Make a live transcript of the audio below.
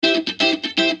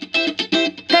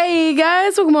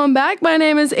guys, welcome on back. My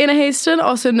name is Anna Haston,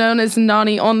 also known as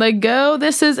Nonni on the Go.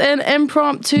 This is an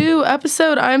impromptu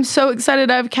episode. I'm so excited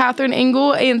to have Catherine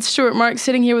Engel and Stuart Marks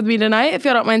sitting here with me tonight. If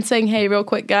y'all don't mind saying hey real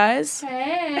quick, guys.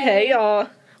 Hey y'all.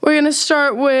 We're going to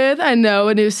start with, a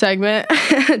new segment.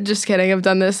 Just kidding, I've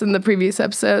done this in the previous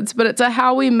episodes, but it's a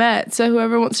how we met. So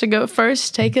whoever wants to go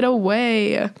first, take it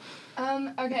away.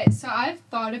 Okay, so I've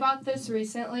thought about this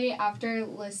recently after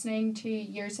listening to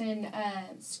yours and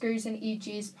Screws and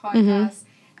EG's podcast,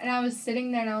 and I was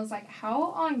sitting there and I was like, how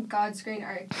on God's green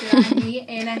earth did I meet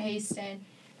Anna Haston?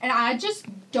 And I just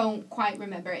don't quite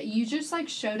remember it. You just,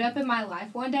 showed up in my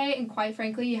life one day, and quite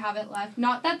frankly, you haven't left.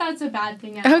 Not that that's a bad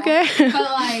thing at all.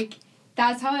 But,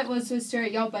 that's how it was with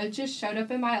Stuart. Y'all both just showed up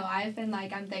in my life, and,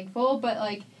 I'm thankful. But,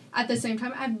 at the same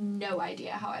time, I have no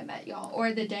idea how I met y'all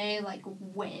or the day,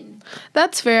 when.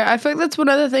 That's fair. I feel like that's one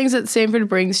of the things that Stanford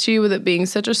brings to you with it being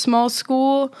such a small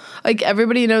school.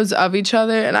 Everybody knows of each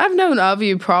other. And I've known of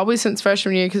you probably since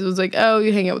freshman year because it was oh,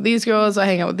 you hang out with these girls, I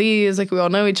hang out with these. We all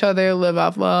know each other, live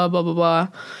off love, blah, blah, blah.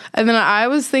 And then I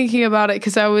was thinking about it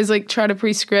because I always, try to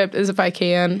pre-script as if I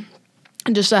can.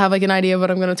 And just to have, an idea of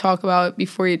what I'm going to talk about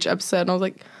before each episode. And I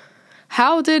was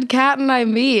how did Kat and I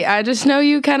meet? I just know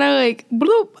you kind of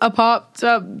bloop, I popped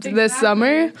up this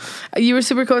summer. You were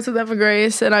super close with Evan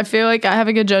Grace, and I feel I have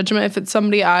a good judgment. If it's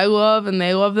somebody I love and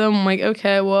they love them, I'm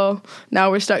okay, well, now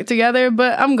we're stuck together,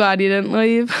 but I'm glad you didn't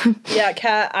leave. Yeah,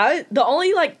 Kat, the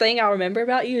only, thing I remember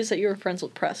about you is that you were friends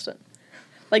with Preston.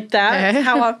 That's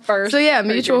how I first So, yeah,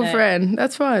 mutual friend.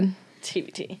 That's fun.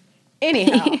 TBT.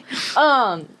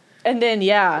 Anyhow. And then,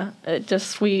 yeah, it just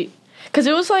sweet. Because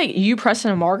it was, you, Preston,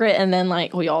 and Margaret, and then,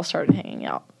 we all started hanging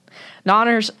out.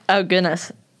 Nonners, oh,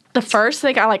 goodness. The first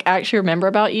thing I, actually remember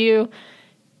about you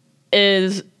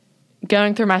is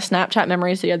going through my Snapchat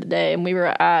memories the other day, and we were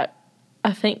at,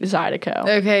 I think, Zydeco.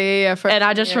 Okay, yeah. And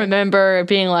I just remember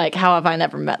being how have I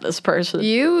never met this person?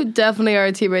 You definitely are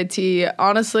a T by T.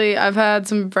 Honestly, I've had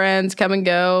some friends come and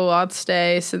go, lots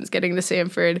stay since getting to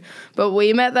Stanford. But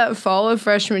we met that fall of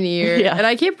freshman year. Yeah. And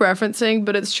I keep referencing,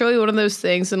 but it's truly one of those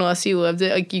things, unless you lived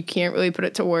it, you can't really put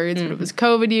it to words. But it was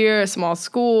COVID year, a small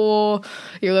school,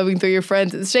 you're living through your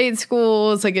friends at state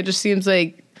schools. It just seems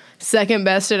second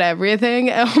best at everything.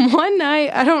 And one night,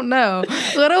 I don't know,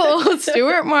 little old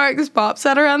Stuart Marks pops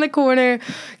out around the corner,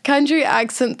 country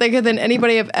accent thicker than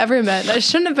anybody I've ever met. I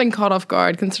shouldn't have been caught off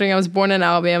guard considering I was born in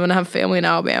Alabama and have family in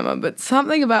Alabama, but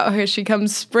something about her, she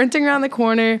comes sprinting around the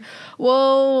corner,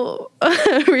 we'll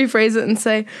rephrase it and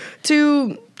say,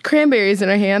 two cranberries in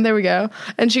her hand, there we go,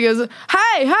 and she goes,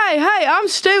 hey, I'm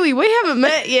Stewie, we haven't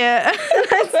met yet. And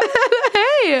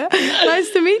I said, hey, nice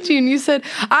to meet you. And you said,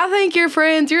 I think you're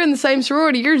friends, you're in the same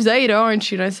sorority, you're Zeta,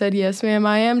 aren't you? And I said, yes ma'am,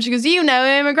 I am. She goes, you know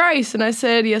Emma Grace? And I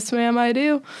said, yes ma'am, I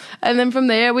do. And then from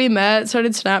there we met,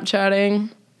 started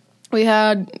Snapchatting. We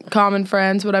had common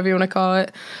friends, whatever you want to call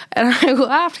it. And I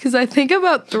laughed because I think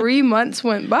about 3 months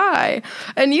went by.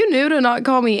 And you knew to not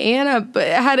call me Anna, but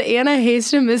it had Anna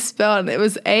Haston misspelled. And it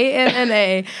was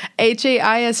ANNA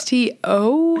HAISTON.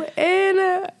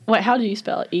 Wait, how do you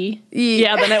spell it? E?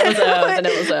 Yeah, then it was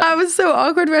O. I was so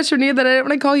awkward freshman year that I didn't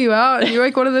want to call you out. And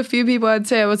you're one of the few people I'd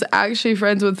say I was actually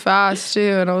friends with fast, too.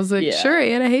 And I was sure,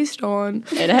 Anna Haston.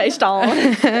 Anna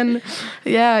Haston. And,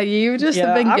 yeah, you just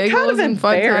have been giggles and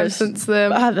fun times since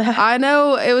then. I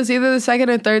know it was either the second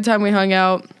or third time we hung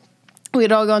out.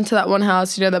 We'd all gone to that one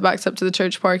house, that backs up to the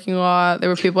church parking lot. There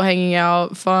were people hanging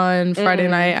out, fun, Friday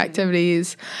night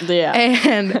activities. Yeah.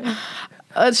 And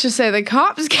let's just say the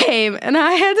cops came, and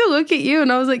I had to look at you,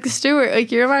 and I was like,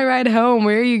 Stuart, you're my ride home.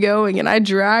 Where are you going? And I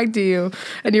dragged you,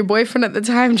 and your boyfriend at the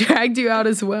time dragged you out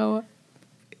as well.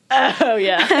 Oh,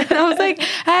 yeah. And I was like,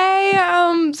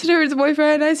 hey, Stuart's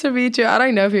boyfriend, nice to meet you. I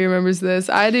don't know if he remembers this.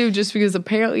 I do, just because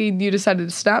apparently you decided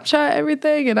to Snapchat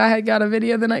everything, and I had got a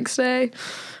video the next day.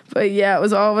 But, yeah, it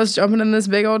was all of us jumping in this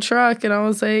big old truck, and I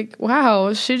was like,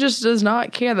 wow, she just does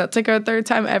not care. That's our third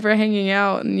time ever hanging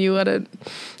out, and you let it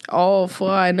all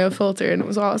fly, no filter, and it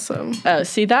was awesome. Oh,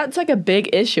 see, that's a big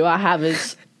issue I have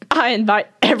is I invite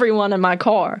everyone in my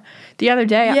car. The other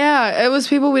day... Yeah, it was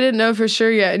people we didn't know for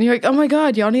sure yet. And you're like, oh my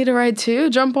God, y'all need a ride too?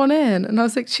 Jump on in. And I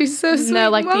was like, she's so sweet.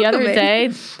 No, the other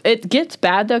day, it gets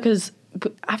bad though, because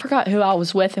I forgot who I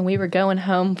was with, and we were going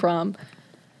home from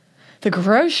the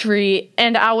grocery,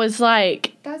 and I was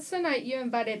like... That's the night you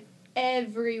invited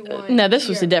everyone. No, this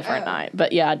was a different night,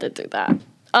 but yeah, I did do that.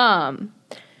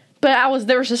 But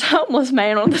there was this homeless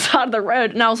man on the side of the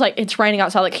road, and I was like, it's raining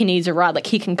outside, he needs a ride,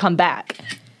 he can come back.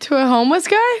 To a homeless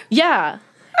guy? Yeah.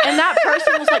 And that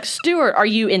person was like, Stuart, are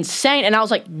you insane? And I was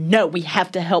like, no, we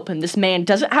have to help him. This man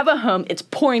doesn't have a home. It's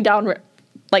pouring down,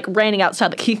 raining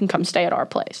outside, he can come stay at our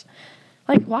place.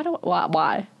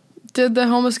 Why? Did the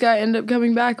homeless guy end up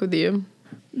coming back with you?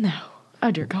 No. Oh,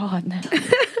 dear God, no.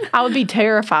 I would be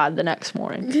terrified the next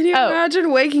morning. Can you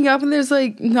imagine waking up and there's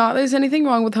anything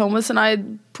wrong with homeless? And I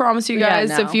promise you guys,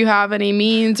 if you have any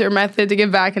means or method to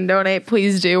give back and donate,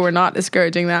 please do. We're not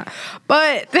discouraging that.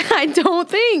 But I don't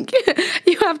think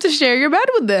you have to share your bed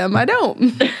with them. I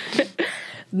don't.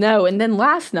 No, and then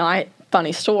last night,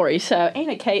 funny story. So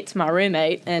Anna Kate's my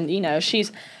roommate, and,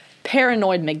 she's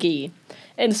paranoid McGee.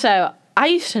 And so I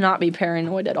used to not be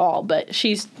paranoid at all, but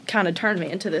she's kind of turned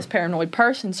me into this paranoid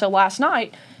person. So last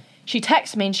night, she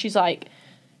texted me, and she's like,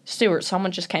 Stuart,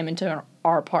 someone just came into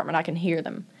our apartment. I can hear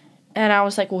them. And I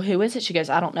was like, well, who is it? She goes,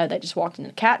 I don't know. They just walked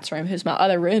into Kat's room, who's my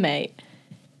other roommate.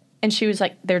 And she was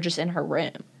like, they're just in her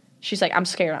room. She's like, I'm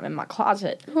scared. I'm in my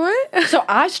closet. What? So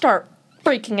I start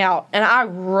freaking out, and I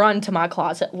run to my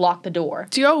closet, lock the door.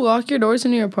 Do y'all lock your doors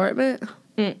in your apartment?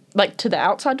 Like to the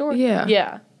outside door? Yeah.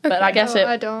 Yeah. Okay. But I guess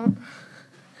I don't.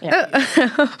 Yeah.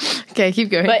 Okay, keep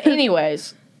going. But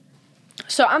anyways,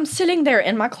 so I'm sitting there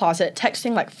in my closet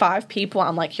texting like 5 people.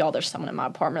 I'm like, y'all, there's someone in my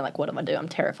apartment. Like, what do I do? I'm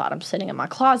terrified. I'm sitting in my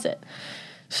closet.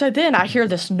 So then I hear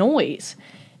this noise,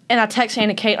 and I text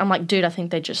Anna Kate. I'm like, dude, I think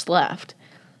they just left.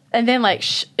 And then, like,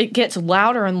 it gets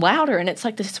louder and louder, and it's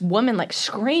like this woman, like,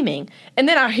 screaming. And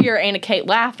then I hear Anna Kate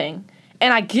laughing,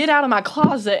 and I get out of my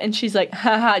closet, and she's like,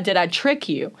 haha, did I trick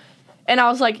you? And I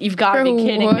was like, you've got to be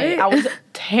kidding me. I was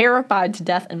terrified to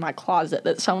death in my closet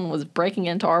that someone was breaking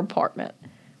into our apartment.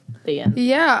 The end.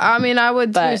 Yeah, I mean, I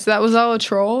would too. So that was all a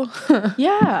troll?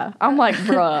 Yeah. I'm like,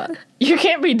 bruh, you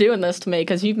can't be doing this to me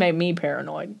because you've made me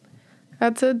paranoid.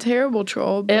 That's a terrible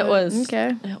troll. It was.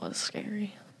 Okay. It was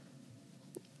scary.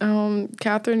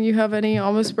 Catherine, you have any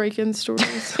almost break-in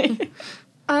stories?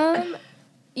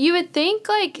 You would think,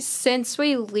 like, since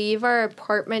we leave our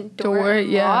apartment door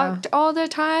locked all the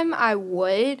time, I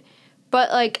would.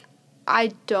 But, like,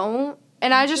 I don't.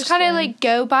 And I just kind of, like,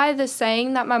 go by the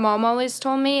saying that my mom always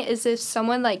told me is if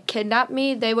someone, like, kidnapped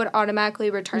me, they would automatically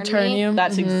return me. You?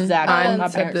 That's exactly what my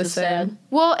parents have said.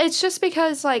 Well, it's just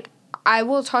because, like, I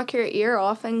will talk your ear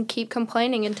off and keep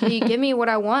complaining until you give me what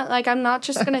I want. Like, I'm not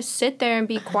just going to sit there and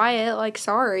be quiet. Like,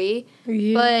 sorry.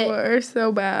 You are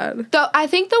so bad. I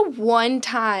think the one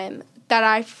time that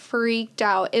I freaked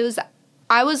out,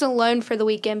 I was alone for the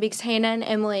weekend because Hannah and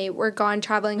Emily were gone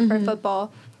traveling for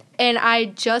football. And I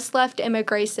just left Emma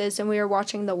Grace's and we were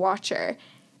watching The Watcher.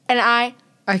 And I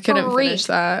couldn't finish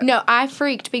that. No, I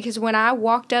freaked because when I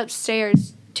walked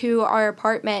upstairs to our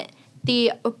apartment,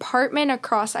 the apartment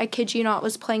across, I kid you not,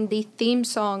 was playing the theme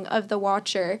song of The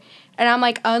Watcher. And I'm,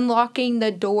 like, unlocking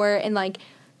the door and, like,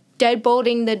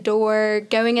 deadbolting the door,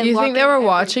 going and locking. You think they were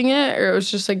watching it, or it was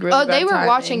just, like, really bad they were timing?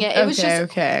 watching it. It was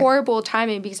just horrible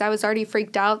timing because I was already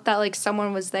freaked out that, like,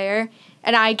 someone was there.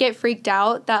 And I get freaked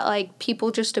out that, like, people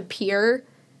just appear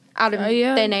out of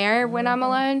thin air when I'm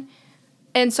alone.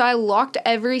 And so I locked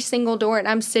every single door, and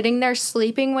I'm sitting there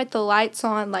sleeping with the lights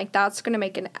on. Like, that's going to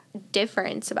make a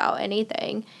difference about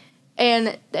anything.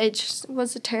 And it just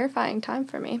was a terrifying time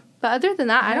for me. But other than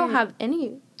that, I don't have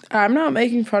any. I'm not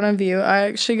making fun of you. I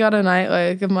actually got a night,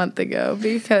 like, a month ago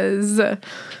because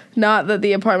not that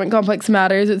the apartment complex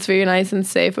matters. It's very nice and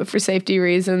safe, but for safety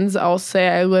reasons, I'll say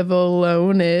I live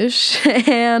alone-ish.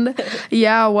 And,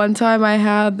 yeah, one time I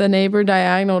had the neighbor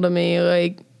diagonal to me,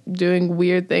 like, doing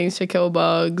weird things to kill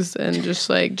bugs and just,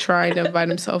 like, trying to invite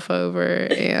himself over.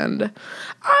 And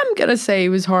I'm gonna say he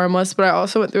was harmless, but I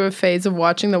also went through a phase of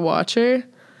watching The Watcher,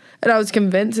 and I was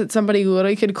convinced that somebody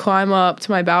literally could climb up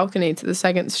to my balcony to the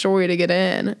second story to get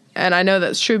in. And I know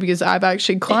that's true because I've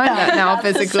actually climbed that now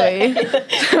physically.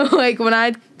 So, like, when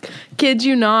I kid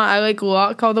you not, I, like,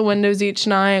 lock all the windows each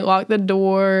night, lock the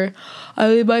door. I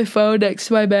leave my phone next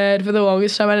to my bed. For the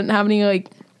longest time, I didn't have any, like,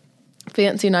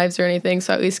 fancy knives or anything,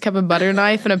 so I at least kept a butter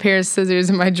knife and a pair of scissors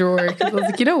in my drawer. Because I was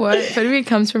like, you know what? If anybody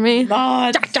comes for me,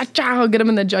 I'll get them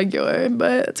in the jugular.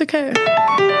 But it's okay.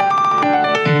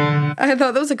 I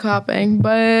thought that was a clapping.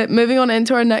 But moving on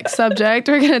into our next subject,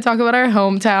 we're going to talk about our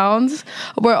hometowns.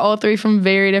 We're all three from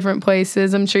very different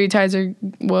places. I'm sure you guys are,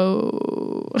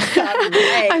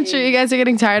 I'm sure you guys are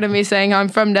getting tired of me saying I'm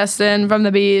from Destin, from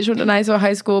the beach, went to Niceville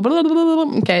High School. Blah, blah, blah,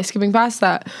 blah. Okay, skipping past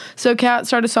that. So, Kat,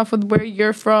 start us off with where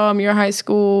you're from, your high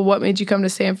school. What made you come to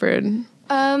Stanford?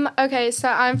 Okay, so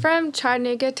I'm from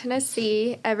Chattanooga,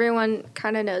 Tennessee. Everyone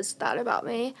kind of knows that about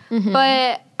me.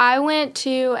 But I went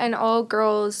to an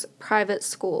all-girls private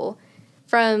school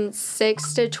from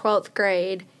 6th to 12th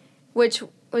grade, which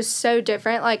was so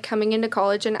different, like, coming into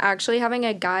college and actually having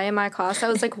a guy in my class. I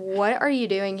was like, what are you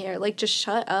doing here? Like, just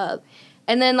shut up.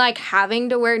 And then, like, having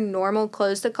to wear normal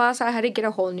clothes to class, I had to get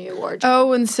a whole new wardrobe.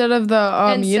 Oh, instead of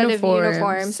the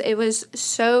uniforms. It was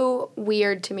so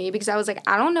weird to me because I was like,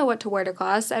 I don't know what to wear to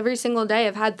class. Every single day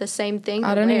I've had the same thing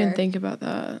I didn't even think about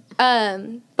that.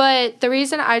 But the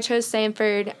reason I chose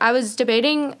Sanford, I was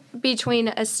debating between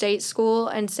a state school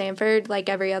and Sanford, like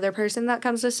every other person that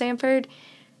comes to Sanford.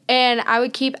 And I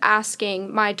would keep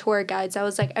asking my tour guides. I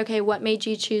was like, okay, what made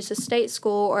you choose a state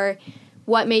school, or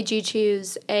what made you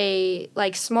choose a,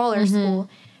 like, smaller school?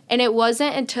 And it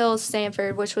wasn't until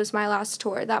Sanford, which was my last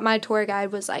tour, that my tour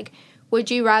guide was like,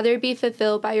 would you rather be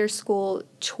fulfilled by your school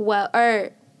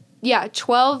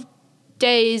 12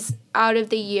 days out of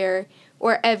the year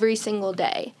or every single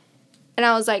day? And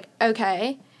I was like,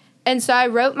 okay. And so I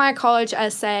wrote my college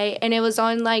essay, and it was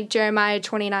on, like, Jeremiah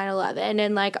 29:11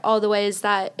 and, like, all the ways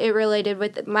that it related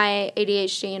with my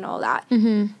ADHD and all that.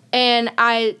 And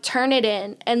I turn it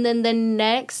in, and then the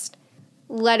next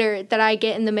letter that I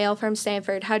get in the mail from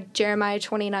Sanford had Jeremiah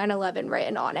 29:11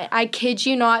 written on it. I kid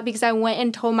you not, because I went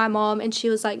and told my mom, and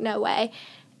she was like, no way.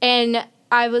 And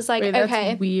I was like, Wait, okay.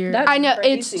 that's weird. I know,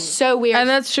 crazy. it's so weird. And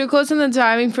that's too close in the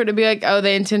timing for it to be like, oh,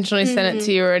 they intentionally sent it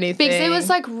to you or anything. Because it was,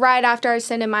 like, right after I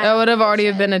sent in my That would have already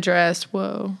application. been addressed.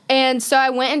 Whoa. And so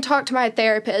I went and talked to my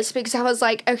therapist because I was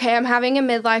like, okay, I'm having a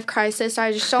midlife crisis.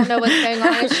 I just don't know what's going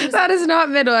on. And she was That is not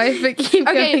midlife, but keep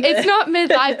okay, going. it's not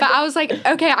midlife, but I was like,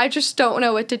 okay, I just don't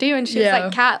know what to do. And she was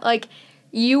like, Kat, like,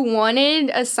 you wanted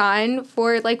a sign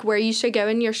for, like, where you should go,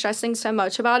 and you're stressing so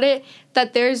much about it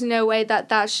that there's no way that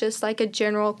that's just, like, a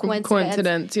general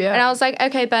coincidence. Yeah. And I was like,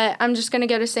 okay, but I'm just going to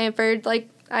go to Sanford. Like,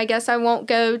 I guess I won't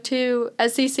go to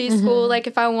SEC school. Like,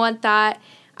 if I want that,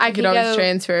 I you could could always go.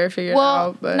 transfer, figure it Well,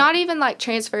 out. But not even, like,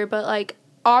 transfer, but, like,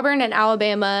 Auburn and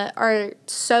Alabama are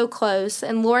so close,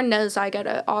 and Lord knows I go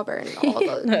to Auburn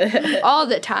all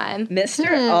the time. Mr.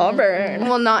 Auburn.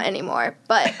 Well, not anymore,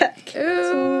 but Ew.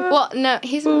 well, no,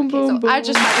 he's Boom, not boom, canceled. I boom.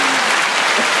 just had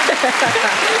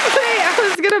Wait, I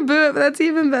was gonna boo it, but that's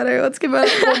even better. Let's give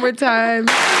it one more time.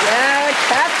 Yeah,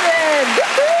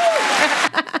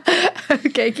 Captain.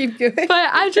 Okay, keep going. but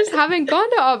I just haven't gone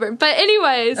to Auburn. But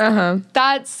anyways,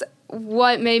 that's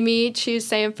what made me choose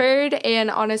Sanford,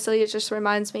 and honestly, it just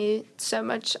reminds me so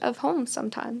much of home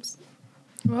sometimes.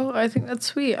 Well, I think that's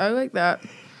sweet. I like that.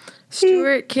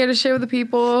 Stuart, care to share with the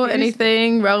people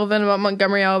anything relevant about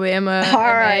Montgomery, Alabama, All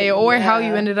right, or how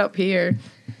you yeah. ended up here?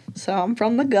 So I'm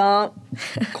from the Gump.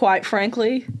 Quite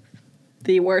frankly,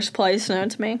 the worst place known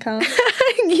to mankind.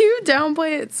 You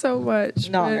downplay it so much. but-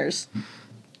 Nonners.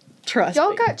 Trust Y'all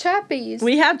me. got chappies.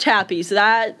 We have Chappies.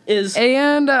 That is...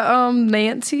 And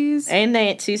Nancy's. And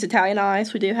Nancy's Italian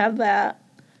Ice. We do have that.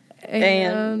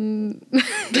 And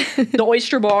The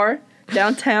Oyster Bar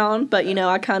downtown. But, you know,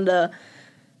 I kind of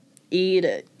eat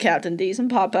at Captain D's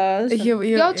and Popeyes.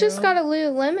 Y'all just got a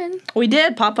Lululemon. We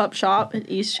did pop-up shop at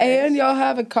East Chase. And y'all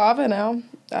have a Cava now.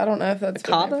 I don't know if that's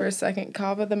been Cava? there for a second.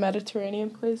 Cava, the Mediterranean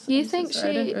place. You I'm think so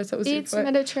sorry, she or is that was your eats foot?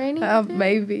 Mediterranean? food?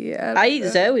 Maybe. I eat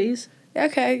Zoe's.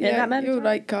 Okay, Isn't yeah, that you would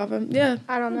like Cava. Yeah.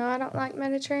 I don't know. I don't like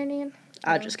Mediterranean.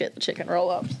 I just get the chicken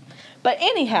roll-ups. But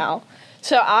anyhow,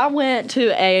 so I went to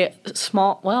a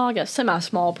small, well, I guess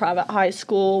semi-small private high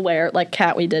school where, like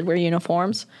Kat, we did wear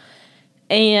uniforms.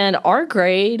 And our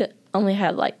grade only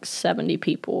had like 70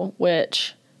 people,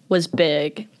 which was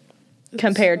big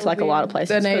compared to like a lot of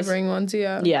places. The neighboring ones,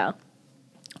 yeah. Yeah.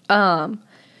 I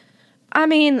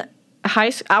mean,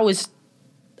 I was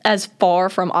as far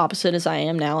from opposite as I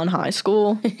am now in high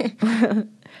school.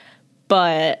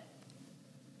 But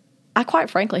I quite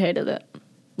frankly hated it.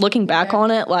 Looking back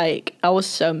on it, like, I was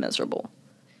so miserable.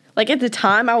 Like, at the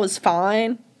time, I was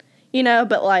fine, you know,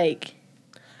 but, like...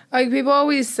 Like, people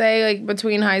always say, like,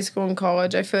 between high school and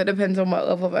college, I feel it depends on what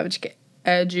level of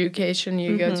education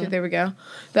you go to. There we go.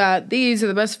 That these are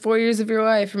the best 4 years of your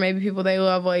life. Or maybe people, they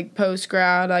love, like,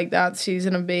 post-grad, like, that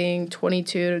season of being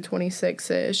 22 to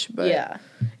 26-ish. But Yeah.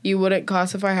 you wouldn't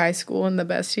classify high school in the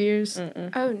best years.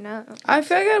 Oh, no. I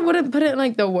feel like I wouldn't put it in,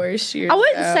 like, the worst years. I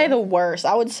wouldn't though. say the worst.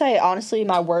 I would say, honestly,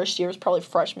 my worst year was probably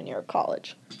freshman year of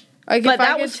college. Like, But if I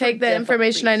that could was for take the different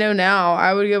information I know now,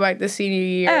 I would go back to senior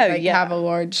year Oh, and, like, yeah. have a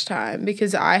large time.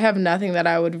 Because I have nothing that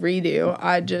I would redo.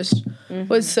 I just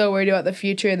was so worried about the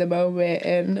future in the moment.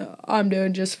 And I'm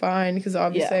doing just fine. Because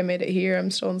obviously Yeah. I made it here.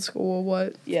 I'm still in school.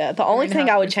 What? Yeah, the only 3.5 thing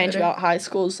I would years change later. about high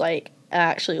school is, like,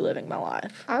 actually living my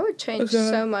life. I would change Okay.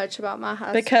 so much about my high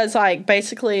school. Because, like,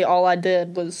 basically all I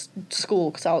did was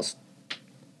school because I was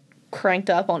cranked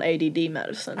up on ADD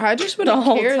medicine. I just The wouldn't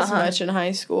whole care as time. much in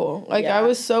high school. Like, Yeah. I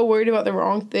was so worried about the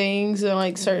wrong things and,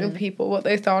 like, certain people, what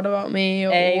they thought about me.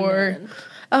 Or, Amen.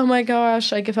 oh my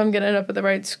gosh, like, if I'm getting up at the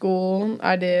right school,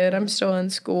 I did. I'm still in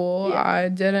school. Yeah. I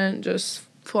didn't just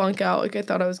flunk out like I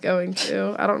thought I was going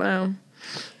to. I don't know.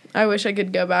 I wish I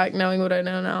could go back knowing what I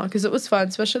know now because it was fun,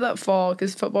 especially that fall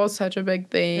because football is such a big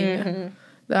thing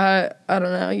that, I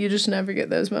don't know, you just never get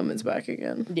those moments back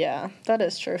again. Yeah, that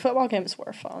is true. Football games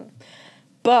were fun.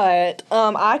 But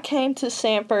I came to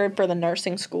Sanford for the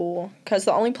nursing school because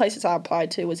the only places I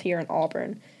applied to was here in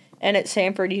Auburn. And at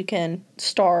Sanford, you can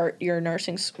start your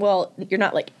nursing well, you're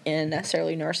not, like, in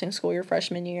necessarily nursing school your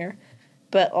freshman year.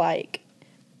 But, like,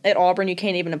 at Auburn, you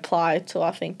can't even apply till,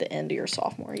 I think, the end of your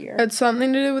sophomore year. It's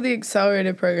something to do with the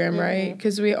accelerated program, right?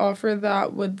 Because we offer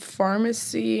that with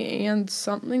pharmacy and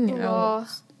something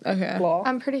else. Okay. Law.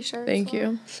 I'm pretty sure. Thank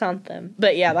you. Something.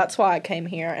 But, yeah, that's why I came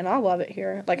here. And I love it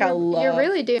here. Like, I love You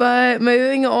really do. But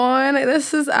moving on,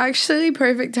 this is actually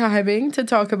perfect timing to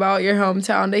talk about your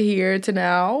hometown to here to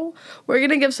now. We're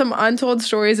going to give some untold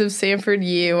stories of Sanford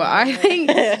U. I think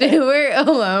Stuart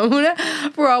alone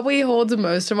probably holds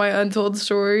most of my untold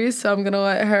stories, so I'm going to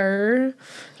let her,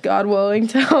 God willing,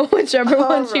 tell whichever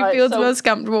one she feels most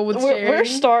comfortable with sharing. We're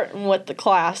starting with the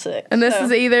classic. And this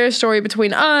is either a story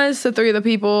between us, the three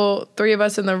of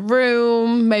us in the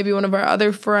room, maybe one of our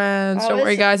other friends. Don't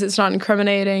worry, guys, it's not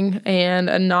incriminating, and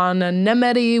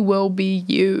anonymity will be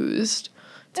used.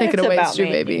 Take it away, Stu,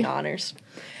 baby. Honors.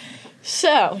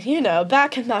 So,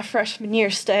 back in my freshman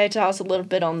year stage, I was a little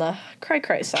bit on the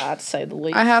cray-cray side, to say the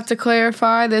least. I have to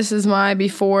clarify, this is my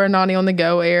before Nonni on the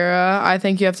go era. I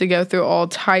think you have to go through all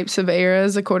types of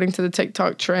eras according to the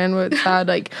TikTok trend, where it's had,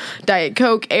 like, Diet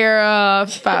Coke era,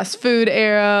 fast food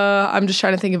era. I'm just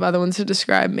trying to think of other ones to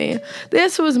describe me.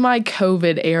 This was my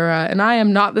COVID era, and I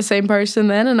am not the same person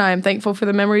then, and I am thankful for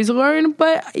the memories learned,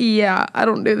 but, yeah, I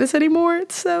don't do this anymore,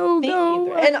 so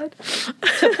go ahead. And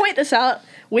to point this out,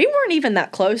 we weren't even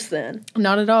that close then.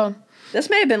 Not at all. This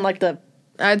may have been like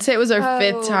I'd say it was our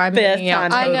fifth time hanging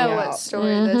out. I know what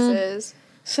story this is.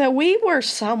 So we were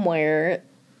somewhere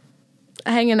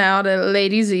hanging out at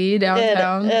Lady Z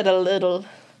downtown. At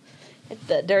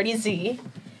the Dirty Z.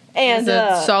 And it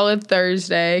was a solid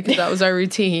Thursday because that was our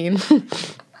routine.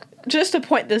 Just to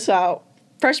point this out,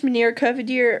 freshman year, COVID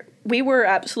year, we were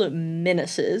absolute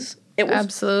menaces. It was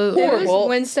absolutely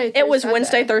horrible. It was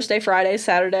Wednesday, Thursday, Friday,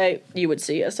 Saturday. You would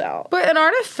see us out. But in our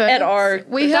defense,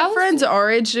 we have friends our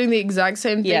age doing the exact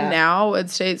same thing now at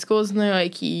state schools, and they're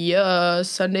like, yeah,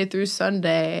 Sunday through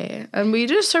Sunday. And we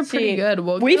just are pretty good.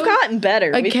 We've gotten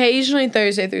better. Occasionally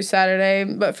Thursday through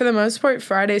Saturday, but for the most part,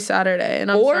 Friday, Saturday. And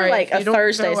I'm sorry, like a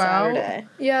Thursday, Saturday.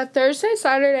 Yeah, Thursday,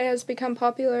 Saturday has become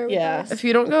popular with us. If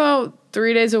you don't go out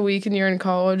 3 days a week and you're in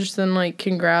college, then, like,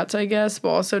 congrats, I guess. But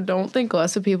also don't think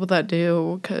less of people that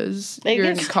do, because you're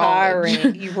in college.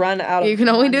 Tiring. You run out of You can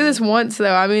only do this once,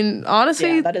 though. I mean,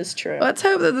 honestly. Yeah, that is true. Let's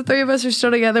hope that the three of us are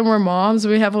still together and we're moms.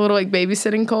 And we have a little, like,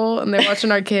 babysitting cult, and they're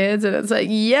watching our kids, and it's like,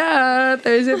 yeah,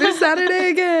 Thursday through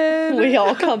Saturday again. We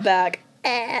all come back.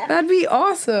 That'd be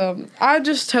awesome. I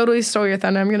just totally stole your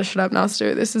thunder. I'm going to shut up now,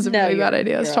 Stuart. This is a really bad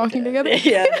idea. Us talking together.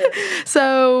 Yeah.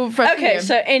 So,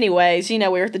 so anyways, we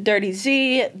were at the Dirty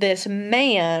Z. This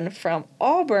man from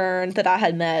Auburn that I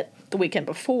had met the weekend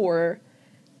before,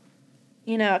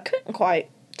 I couldn't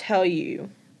quite tell you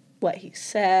what he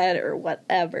said or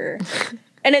whatever.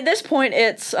 And at this point,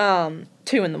 it's 2 a.m.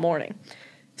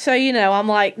 So, I'm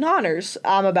like, Nonners,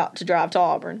 I'm about to drive to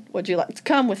Auburn. Would you like to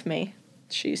come with me?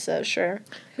 She says, sure.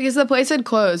 Because the place had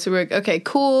closed. So we were like, okay,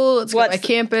 cool. Let's go to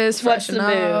campus, freshen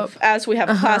up. Move? As we have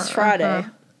a class Friday.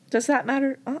 Does that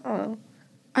matter?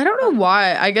 I don't know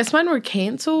why. I guess mine were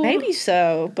canceled. Maybe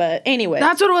so, but anyway.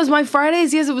 That's what it was. My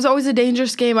Fridays, yes, it was always a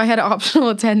dangerous game. I had optional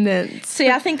attendance. See,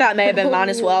 I think that may have been mine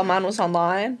as well. Mine was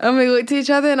online. And we looked at each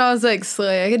other and I was like,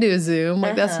 Slay, I could do a Zoom.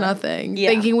 Like, that's nothing. Yeah.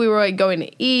 Thinking we were, like, going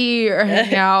to eat or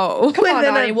hang out. Come on,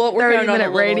 Nonni. We're going on a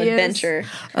little adventure.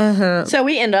 So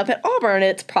we end up at Auburn.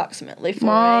 It's approximately 4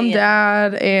 Mom,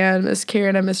 Dad, and Miss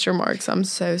Karen and Mr. Marks. I'm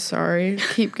so sorry.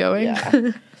 Keep going.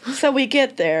 Yeah. So we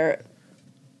get there.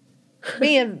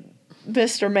 Me and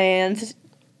Mr. Mans.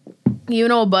 You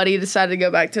and old buddy decided to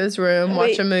go back to his room,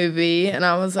 watch a movie, and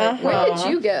I was like, Where did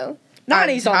you go?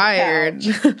 Nonnie's tired. On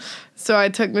the couch. So I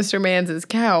took Mr. Mans'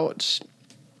 couch.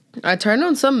 I turned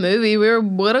on some movie. We were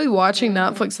literally watching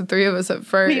Netflix, the three of us at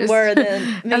first. We were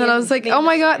then. And then I was like, oh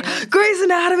my God, Grey's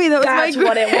Anatomy. That's my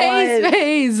what it was.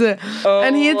 Phase. Oh.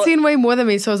 And he had seen way more than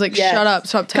me, so I was like, shut up.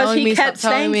 Stop telling me. Because he kept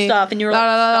saying stuff, and you were like,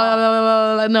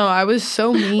 stop. No, I was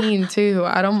so mean, too.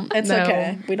 I don't know. It's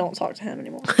okay. We don't talk to him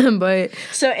anymore. But.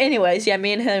 So anyways,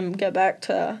 me and him go back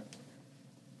to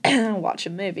watch a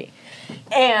movie.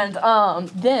 And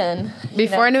then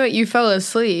before I knew it, you fell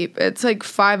asleep. It's like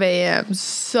 5 a.m.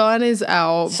 Sun is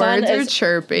out. Birds are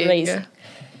chirping. Raising.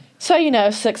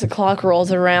 So 6 o'clock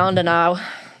rolls around, and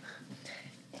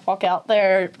walk out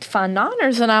there to find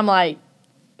Nonners, and I'm like,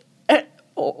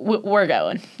 we're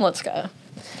going. Let's go.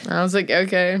 I was like,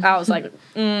 okay. I was like,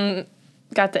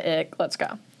 got the ick. Let's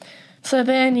go. So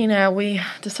then, we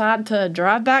decided to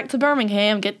drive back to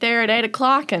Birmingham, get there at 8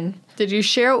 o'clock, and... Did you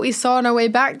share what we saw on our way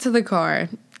back to the car?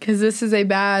 Because this is a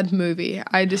bad movie.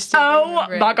 I just... Oh,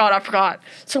 my God, I forgot.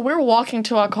 So we're walking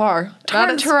to our car.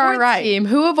 Turn to our right. Team.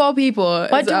 Who of all people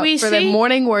What is do up we for see? the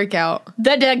morning workout?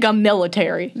 The daggum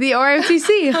military. The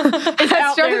ROTC.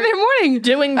 I started their morning.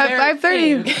 Doing at their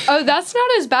 5:30. thing. Oh, that's not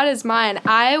as bad as mine.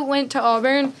 I went to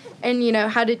Auburn and,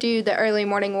 had to do the early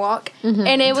morning walk. Mm-hmm.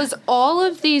 And it was all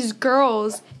of these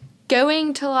girls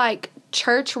going to,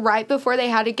 church right before they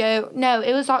had to go. No,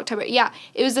 it was October. Yeah,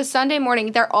 it was a Sunday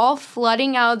morning. They're all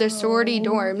flooding out of their sorority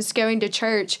dorms going to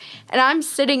church. And I'm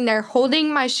sitting there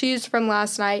holding my shoes from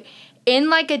last night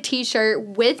in a t-shirt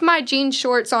with my jean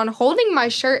shorts on, holding my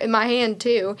shirt in my hand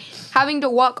too, having to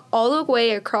walk all the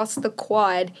way across the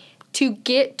quad to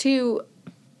get to,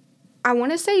 I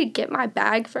want to say, get my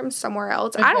bag from somewhere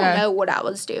else. Okay. I don't know what I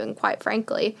was doing, quite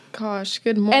frankly. Gosh,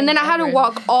 good morning. And then I had to Auburn.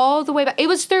 walk all the way back. It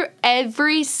was through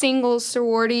every single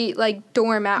sorority,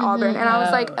 dorm at Auburn. And I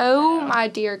was like, oh, my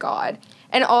dear God.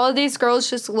 And all of these girls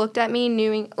just looked at me,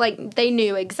 they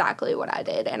knew exactly what I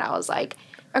did. And I was like,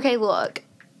 okay, look,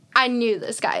 I knew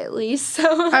this guy at least.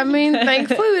 So I mean,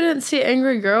 thankfully we didn't see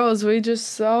angry girls. We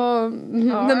just saw the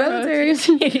military.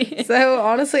 So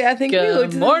honestly, I think we looked Good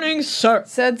at them, morning, sir.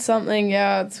 said something,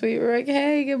 yeah, sweet. We're like,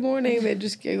 hey, good morning. They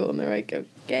just giggled and they're like,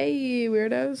 okay,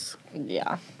 weirdos.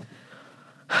 Yeah.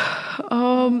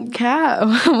 Kat,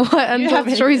 what untold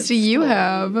any stories do good you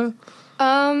stories?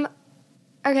 have?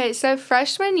 Okay, so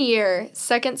freshman year,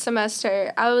 second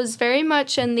semester, I was very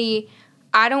much in the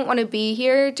I don't want to be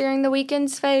here during the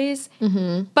weekends phase.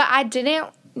 Mm-hmm. But I didn't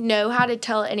know how to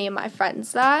tell any of my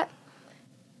friends that.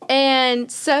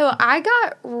 And so I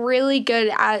got really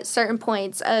good at certain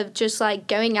points of just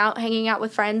going out, hanging out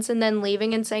with friends, and then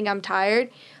leaving and saying I'm tired.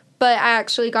 But I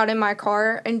actually got in my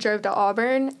car and drove to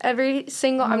Auburn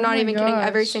I'm not even kidding,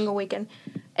 every single weekend.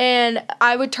 And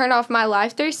I would turn off my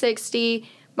Life 360,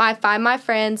 my Find My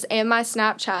Friends, and my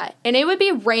Snapchat. And it would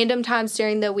be random times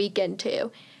during the weekend,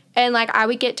 too. And, I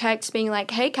would get texts being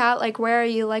like, hey, Kat, where are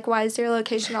you? Why is your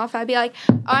location off? I'd be like,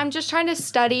 oh, I'm just trying to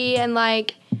study, and,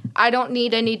 I don't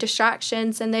need any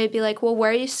distractions. And they'd be like, well,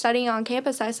 where are you studying on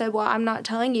campus? I said, well, I'm not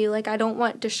telling you. I don't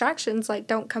want distractions.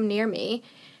 Don't come near me.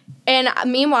 And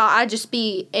meanwhile, I'd just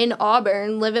be in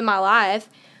Auburn living my life.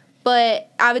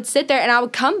 But I would sit there, and I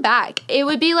would come back. It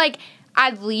would be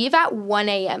I'd leave at 1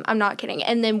 a.m., I'm not kidding,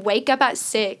 and then wake up at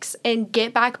 6 and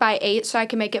get back by 8 so I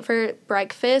can make it for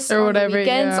breakfast Or on whatever, the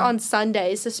weekends, yeah. on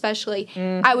Sundays especially.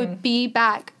 Mm-hmm. I would be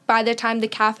back by the time the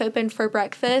caf opened for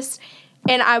breakfast,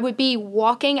 and I would be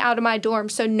walking out of my dorm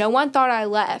so no one thought I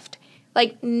left.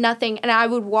 Nothing. And I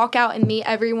would walk out and meet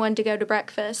everyone to go to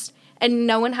breakfast, and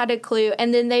no one had a clue.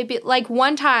 And then they'd be,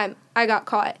 one time I got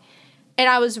caught, and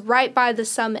I was right by the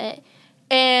summit,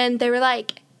 and they were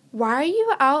like, why are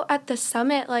you out at the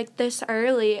summit this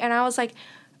early? And I was like,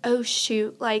 oh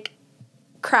shoot,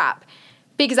 crap.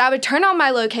 Because I would turn on my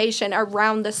location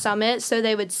around the summit so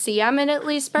they would see I'm in at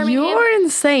least Birmingham. You're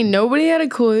insane. Nobody had a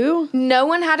clue. No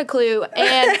one had a clue.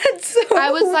 And That's so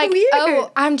I was like, weird.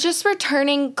 oh, I'm just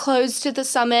returning clothes to the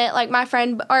summit.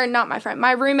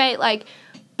 My roommate,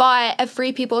 bought a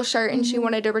Free People shirt and she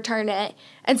wanted to return it.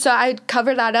 And so I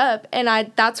covered that up,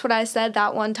 and that's what I said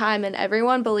that one time, and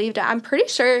everyone believed it. I'm pretty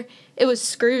sure it was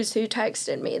Screws who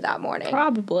texted me that morning.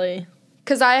 Probably.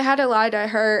 Because I had to lie to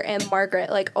her and Margaret,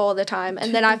 all the time.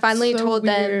 And then I finally told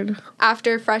them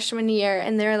after freshman year,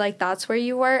 and they were like, that's where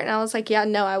you were? And I was like, yeah,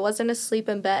 no, I wasn't asleep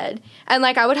in bed. And,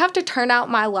 I would have to turn out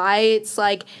my lights,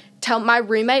 tell my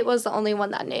roommate was the only one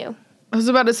that knew. I was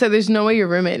about to say, there's no way your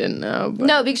roommate didn't know. But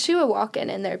No, because she would walk in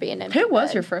and there be an empty Who was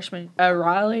bed. your freshman?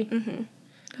 Riley? Mm-hmm.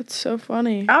 That's so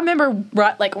funny. I remember,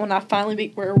 when I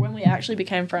finally, when we actually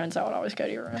became friends, I would always go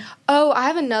to your room. Oh, I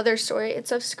have another story.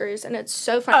 It's of Screws, and it's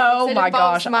so funny. Oh, It my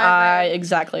involves gosh. my room.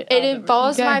 Exactly. It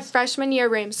involves Okay. my freshman year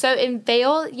room. So in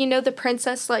Vail, the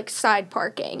Princess, side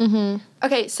parking. Mm-hmm.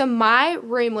 Okay, so my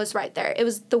room was right there. It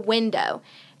was the window.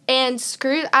 And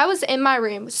I was in my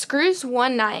room. Screws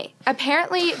one night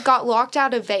apparently got locked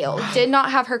out of Vail, did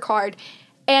not have her card.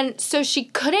 And so she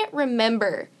couldn't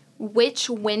remember which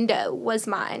window was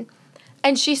mine.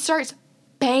 And she starts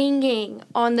banging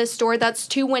on this door that's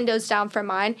 2 windows down from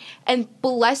mine. And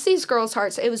bless these girls'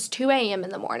 hearts, it was 2 a.m.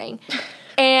 in the morning.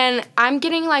 And I'm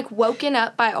getting, woken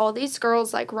up by all these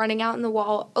girls, running out in the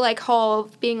hall,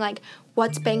 being like,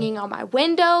 what's banging on my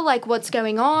window? Like, what's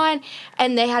going on?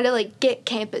 And they had to, like, get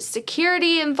campus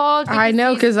security involved. I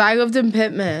know, because I lived in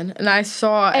Pittman, and I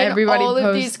saw everybody all post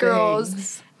of these girls,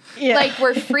 things. like,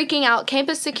 were freaking out.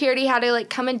 Campus security had to, like,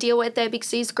 come and deal with it because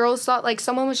these girls thought, like,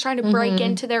 someone was trying to break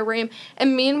into their room.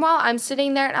 And meanwhile, I'm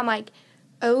sitting there, and I'm like,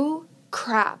 oh,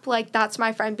 crap. Like, that's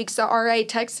my friend, because the RA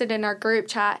texted in our group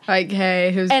chat. Like,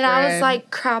 hey, who's And friend? I was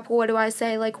like, crap, what do I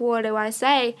say? Like, what do I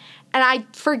say? And I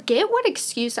forget what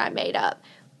excuse I made up.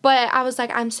 But I was like,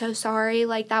 I'm so sorry.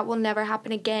 Like, that will never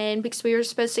happen again, because we were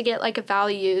supposed to get, like, a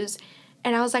values.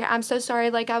 And I was like, I'm so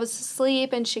sorry. Like, I was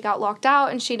asleep, and she got locked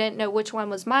out, and she didn't know which one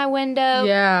was my window.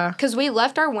 Yeah. Because we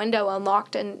left our window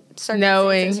unlocked and started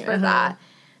Knowing for that.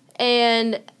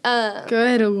 And,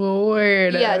 good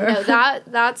Lord. yeah, no,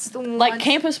 that's the one. Like,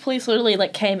 campus police literally,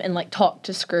 like, came and, like, talked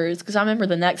to Screws. Because I remember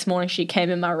the next morning she came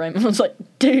in my room and was like,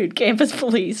 dude, campus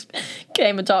police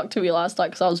came and talked to me last night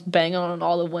because I was banging on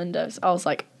all the windows. I was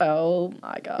like, oh,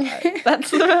 my God. That's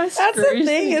the most That's the Screws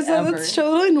thing, is that ever. it's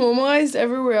totally normalized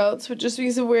everywhere else, but just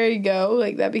because of where you go,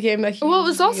 like, that became a huge Well, it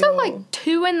was also, deal. like,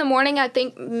 2 in the morning, I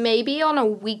think, maybe on a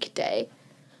weekday.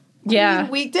 I Yeah.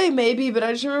 mean, weekday maybe, but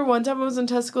I just remember one time I was in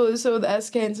Tuscaloosa with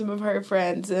SK and some of her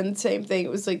friends, and same thing,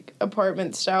 it was like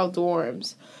apartment-style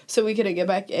dorms, so we couldn't get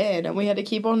back in, and we had to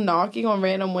keep on knocking on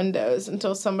random windows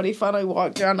until somebody finally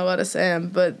walked around to let us in,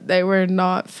 but they were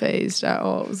not fazed at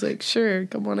all. It was like, sure,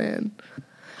 come on in.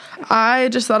 I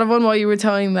just thought of one while you were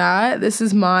telling that. This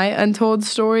is my untold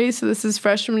story, so this is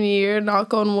freshman year,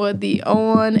 knock on wood, the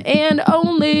on and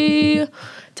only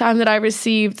time that I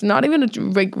received not even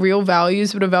like real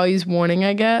values, but a values warning,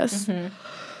 I guess.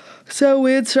 So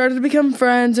we had started to become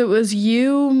friends. It was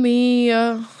you, me,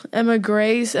 Emma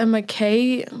Grace, Emma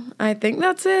Kate. I think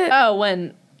that's it. Oh,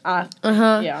 when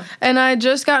yeah. And I had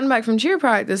just gotten back from cheer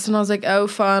practice, and I was like, oh,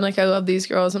 fun. Like, I love these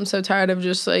girls. I'm so tired of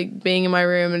just, like, being in my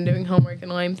room and doing homework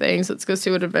and lame things. Let's go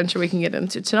see what adventure we can get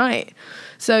into tonight.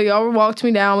 So y'all walked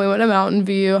me down. We went to Mountain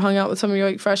View, hung out with some of your,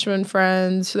 like, freshman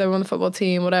friends. They were on the football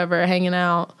team, whatever, hanging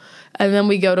out. And then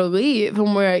we go to leave,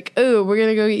 and we're like, oh, we're going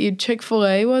to go get you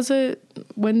Chick-fil-A, was it?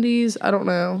 Wendy's? I don't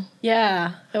know.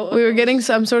 Yeah. We were getting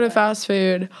some sort of fast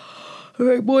food.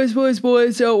 We're like, boys,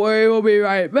 don't worry, we'll be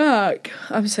right back.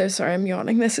 I'm so sorry, I'm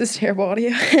yawning. This is terrible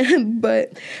audio.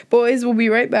 But, boys, we'll be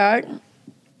right back.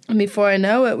 And before I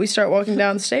know it, we start walking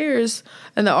downstairs,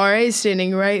 and the RA is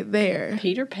standing right there.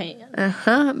 Peter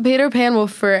Pan. Peter Pan will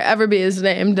forever be his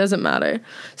name, doesn't matter.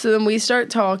 So then we start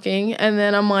talking, and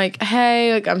then I'm like,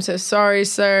 hey, like, I'm so sorry,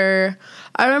 sir.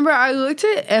 I remember I looked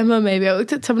at Emma, maybe. I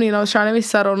looked at somebody, and I was trying to be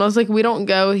subtle, and I was like, we don't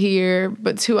go here.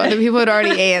 But 2 other people had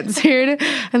already answered.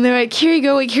 And they're like, here you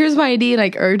go. Like, here's my ID. And,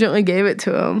 like, urgently gave it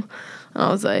to him. And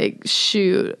I was like,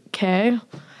 shoot, okay.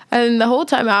 And the whole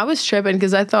time I was tripping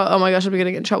because I thought, oh, my gosh, I'm going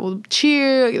to get in trouble with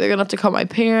cheer. Like, they're going to have to call my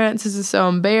parents. This is so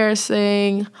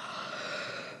embarrassing.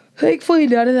 Thankfully,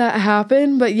 none of that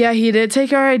happened. But, yeah, he did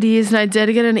take our IDs, and I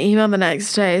did get an email the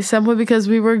next day simply because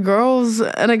we were girls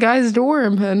in a guy's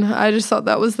dorm, and I just thought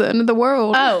that was the end of the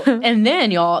world. Oh, and then,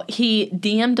 y'all, he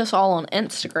DM'd us all on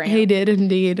Instagram. He did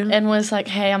indeed. And was like,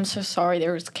 hey, I'm so sorry.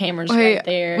 There was cameras right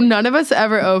there. None of us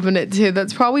ever opened it, too.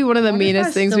 That's probably one of the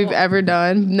meanest things we've ever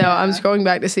done. No, I'm scrolling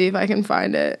back to see if I can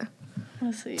find it.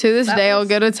 Let's see. To this day, I'll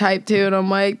go to type 2, and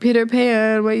I'm like, Peter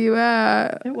Pan, where you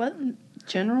at? It wasn't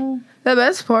general. The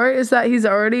best part is that he's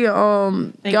already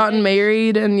gotten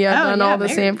married and done all the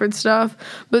married. Sanford stuff.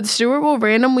 But Stuart will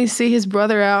randomly see his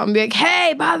brother out and be like,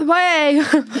 hey, by the way,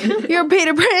 you're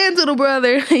Peter Pan's little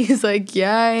brother. He's like,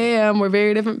 yeah, I am. We're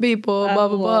very different people, blah,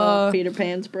 blah, blah. Peter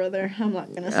Pan's brother. I'm not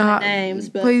going to say names,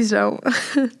 but Please don't.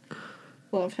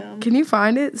 love him. Can you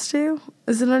find it, Stu?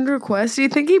 Is it under request? Do you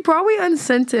think he probably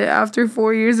unsent it after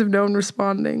 4 years of no one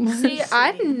responding? See,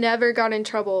 I never got in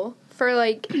trouble for,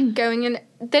 like, going in.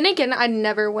 Then again, I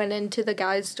never went into the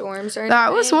guys' dorms or anything.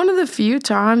 That was one of the few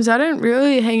times. I didn't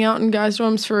really hang out in guys'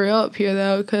 dorms for real up here,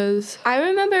 though, because... I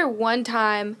remember one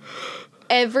time,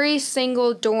 every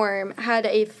single dorm had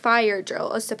a fire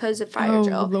drill, a supposed fire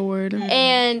drill. Oh, Lord.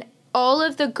 And all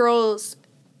of the girls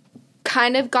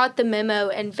kind of got the memo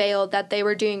and veiled that they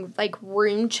were doing, like,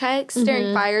 room checks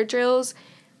during fire drills.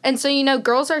 And so, you know,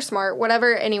 girls are smart.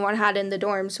 Whatever anyone had in the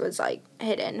dorms was, like,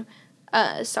 hidden.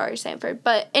 Sorry, Sanford.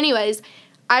 But anyways,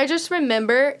 I just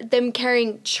remember them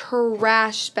carrying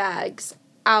trash bags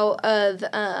out of,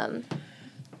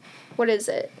 what is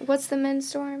it? What's the men's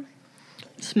dorm?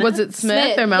 Smith? Was it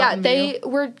Smith or Mountain Yeah, they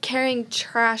were carrying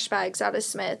trash bags out of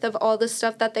Smith of all the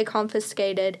stuff that they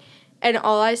confiscated. And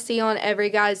all I see on every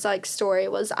guy's, like, story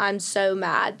was, I'm so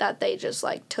mad that they just,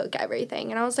 like, took everything.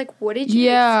 And I was like, what did you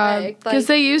expect? Because Like,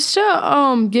 they used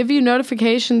to give you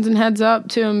notifications and heads up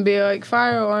to and be like,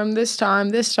 fire alarm this time,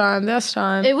 this time, this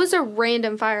time. it was a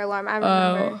random fire alarm, I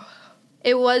remember.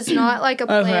 It was not, like, a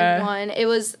planned one. It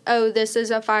was, this is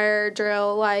a fire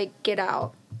drill, like, get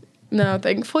out. No,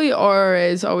 thankfully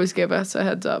RRAs always give us a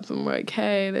heads up and we're like,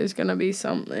 hey, there's going to be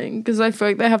something. Because I feel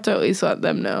like they have to at least let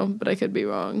them know, but I could be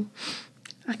wrong.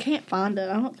 I can't find it.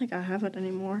 I don't think I have it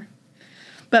anymore.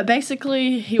 But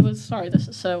basically, he was, sorry, this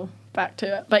is so back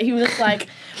to it. But he was like,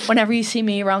 whenever you see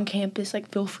me around campus, like,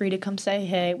 feel free to come say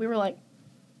hey. We were like,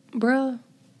 bruh,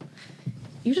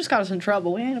 you just got us in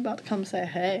trouble. We ain't about to come say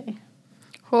hey.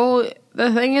 Well,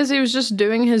 the thing is, he was just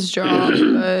doing his job.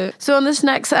 So in this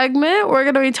next segment, we're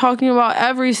going to be talking about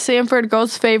every Sanford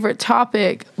girl's favorite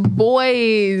topic,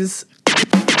 boys.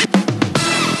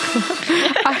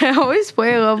 I always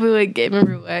play a lovely like game of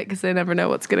roulette because I never know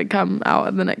what's going to come out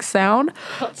in the next sound.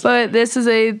 But this is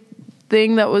a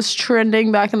thing that was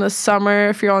trending back in the summer.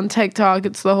 If you're on TikTok,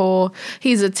 it's the whole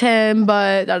he's a 10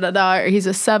 but or he's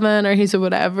a 7 or he's a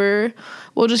whatever.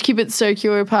 We'll just keep it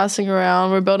circular, passing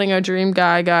around. We're building our dream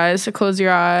guy, guys. So close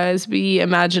your eyes, be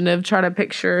imaginative, try to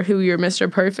picture who your Mr.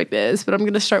 Perfect is. But I'm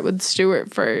going to start with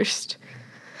Stuart first.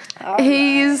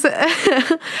 He's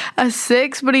a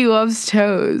 6, but he loves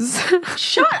toes.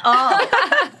 Shut up.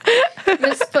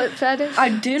 Miss Foot Fetish? I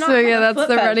do not So yeah, have a that's foot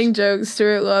the fetish. running joke.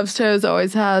 Stuart loves toes,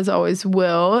 always has, always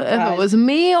will. If it was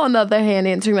me, on the other hand,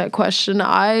 answering that question,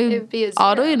 I, It'd be a 0.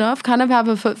 oddly enough, kind of have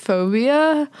a foot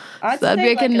phobia. I'd So that'd say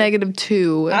be like a negative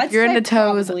 2. If I'd you're say into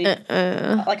toes, probably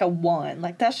like a 1.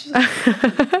 Like, that's just...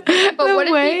 But what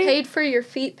if he paid for your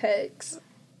feet pics?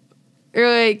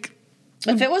 You're like...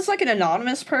 If it was like an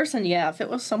anonymous person, yeah. If it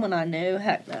was someone I knew,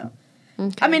 heck no.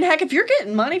 Okay. I mean, heck, if you're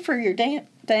getting money for your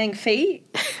dang feet...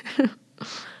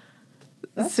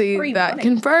 That's See, free that money.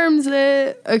 confirms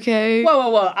it. Okay.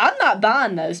 Whoa. I'm not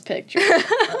buying those pictures.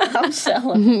 I'm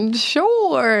selling.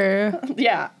 Sure.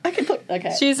 Yeah, I can put...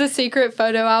 Okay. She's a secret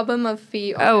photo album of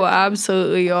feet. Oh,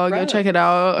 absolutely, y'all. Go Right. check it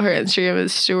out. Her Instagram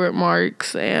is Stuart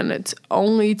Marks, and it's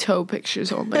only toe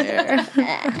pictures on there.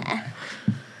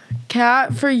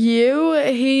 Kat, for you,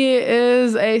 he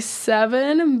is a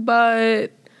 7,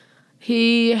 but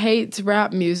he hates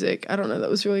rap music. I don't know. That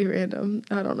was really random.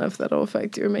 I don't know if that'll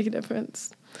affect you or make a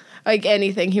difference. Like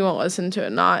anything, he won't listen to it.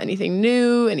 Not anything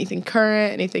new, anything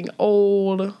current, anything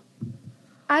old.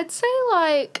 I'd say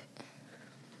like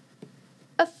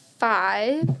a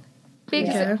 5.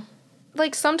 Because Okay.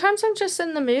 like sometimes I'm just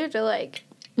in the mood to like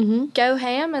Mm-hmm. go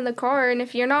ham in the car, and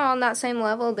if you're not on that same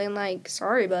level, then like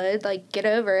sorry bud, like get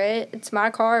over it. It's my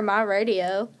car, my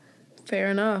radio. Fair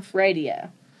enough.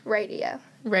 Radio. Radio.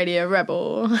 Radio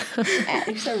Rebel.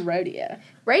 You said rodeo.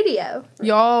 Radio.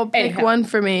 Y'all pick Anyhow. one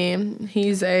for me.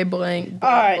 He's a blank.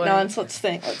 All right, blank. Nons, let's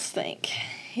think.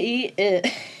 He is...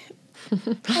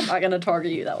 I'm not going to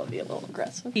target you. That would be a little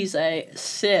aggressive. He's a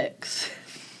 6.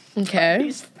 Okay.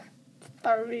 He's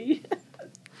 30.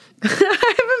 I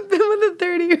haven't been with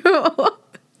a 30-year-old.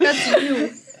 That's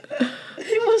you.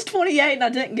 He was 28 and I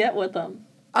didn't get with him.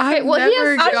 I've well, he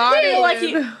never has- I gotten feel like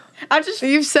he- I just...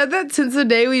 You've said that since the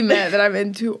day we met that I'm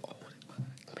into old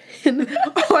men or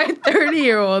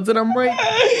 30-year-olds, and I'm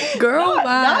like, girl, Not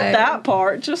bye. that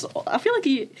part. Just, I feel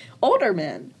like older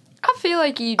men. I feel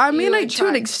like you. I mean, you like, to an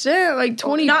attract- extent, like,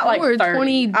 24, Not like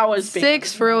 30. I was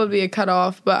 26 for real would be a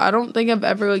cutoff, but I don't think I've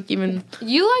ever, like, even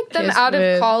You like them Kiss out of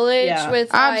with- college Yeah.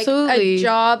 with like Absolutely. a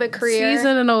job, a career.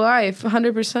 season in a life,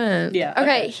 100%. Yeah.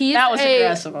 Okay, he's that was a-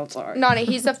 aggressive. I'm sorry. Nonni,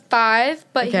 he's a 5,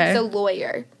 but Okay. he's a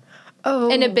lawyer Oh.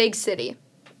 in a big city.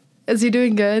 Is he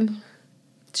doing good?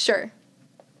 Sure.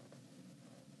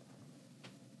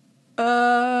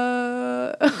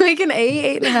 Like an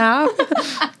 8,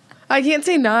 8.5. I can't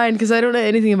say 9 because I don't know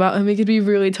anything about him. He could be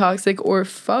really toxic or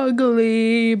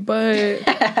fugly, but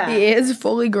he is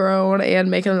fully grown and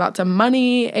making lots of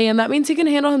money, and that means he can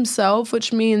handle himself,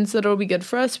 which means that it'll be good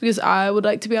for us because I would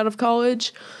like to be out of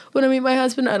college when I meet my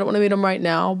husband. I don't want to meet him right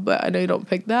now, but I know you don't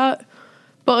pick that.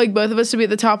 But like both of us to be at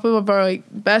the top of our like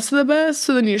best of the best,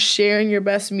 so then you're sharing your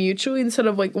best mutually instead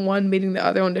of like one meeting the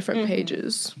other on different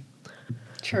pages.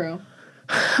 True.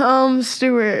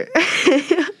 Stuart.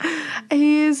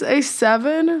 He's a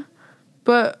 7,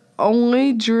 but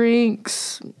only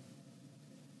drinks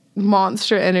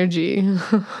Monster Energy.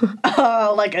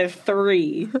 Oh, like a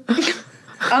 3.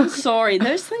 I'm sorry.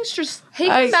 Those things just... He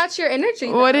can match your energy.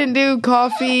 though. Wouldn't do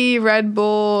coffee, Red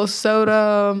Bull,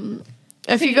 soda.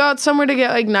 If you go out somewhere to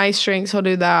get like nice drinks, he'll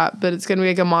do that, but it's gonna be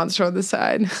like a Monster on the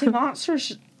side. See,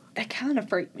 Monsters That kind of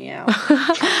freaked me out.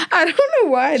 I don't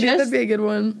know why. I think Just- that'd be a good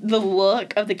one. The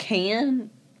look of the can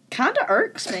kind of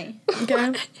irks me.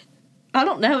 Okay. I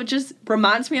don't know. It just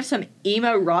reminds me of some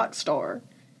emo rock star.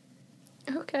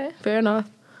 Okay. Fair enough.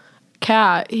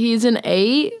 Cat, he's an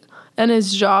 8, and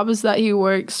his job is that he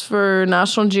works for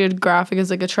National Geographic as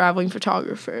like a traveling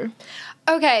photographer.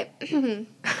 Okay.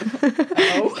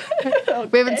 Oh.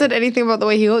 We haven't said anything about the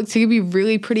way he looks. He could be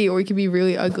really pretty or he could be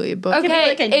really ugly. But Okay.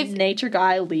 Could be like a if- nature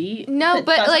guy elite. No, that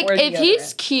but doesn't like wear if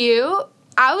he's deodorant. cute,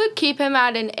 I would keep him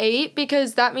at an 8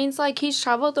 because that means like he's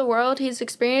traveled the world, he's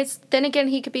experienced. Then again,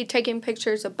 he could be taking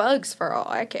pictures of bugs for all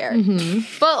I care.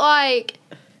 But like,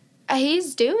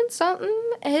 he's doing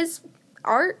something. His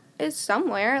art is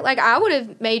somewhere. Like I would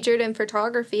have majored in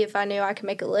photography if I knew I could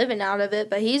make a living out of it.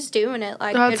 But he's doing it.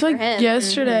 Like that's good like for him.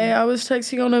 yesterday. I was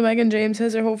texting on Megan James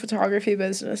has her whole photography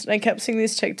business, and I kept seeing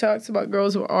these TikToks about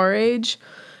girls of our age,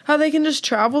 how they can just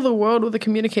travel the world with a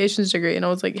communications degree. And I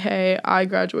was like, hey, I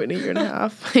graduated in a year and a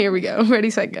half. Here we go. Ready,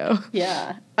 set, go.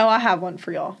 Yeah. Oh, I have one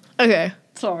for y'all. Okay.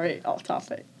 Sorry, off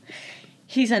topic.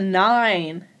 He's a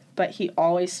 9, but he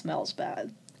always smells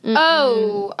bad.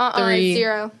 Oh, 3.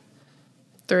 0.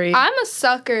 3. I'm a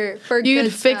sucker for You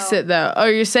good could fix smell. it though. Oh,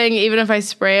 you're saying even if I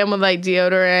spray him with like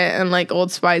deodorant and like Old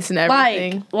Spice and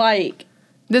everything, Like,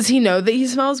 does he know that he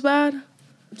smells bad?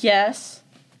 yes.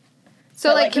 So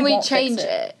But, like, like, can we we won't fix change it.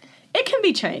 it? It can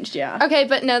be changed, yeah. Okay,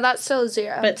 but no, that's still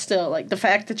 0. But still, like, the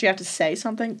fact that you have to say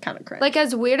something, kind of cringe. Like,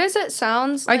 as weird as it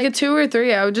sounds, Like like, a 2 or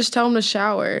 3, I would just tell him to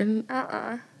shower.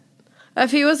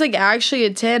 If he was like actually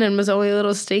a 10 and was only a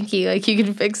little stinky, like you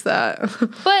could fix that.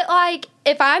 But, like,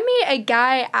 if I meet a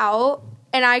guy out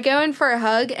and I go in for a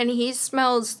hug and he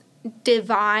smells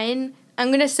divine, I'm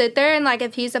going to sit there and, like,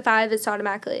 if he's a 5, it's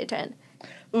automatically a 10.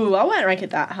 Ooh, I wouldn't rank it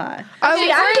that high. I See,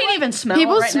 would- I can't even smell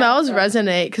People's it right smells now, so.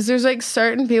 resonate because there's like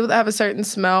certain people that have a certain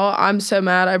smell. I'm so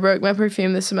mad I broke my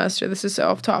perfume this semester. This is so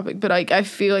off topic, but like I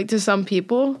feel like to some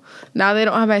people now they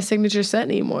don't have my signature scent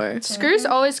anymore. Screws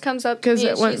always comes up to 'Cause me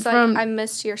it and went she's from like, I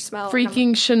miss your smell. And I'm like,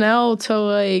 Freaking Chanel to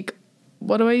like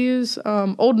what do I use?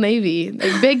 Old Navy.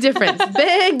 Like big difference.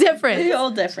 Big difference. Big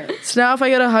old difference. So now if I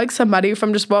go to hug somebody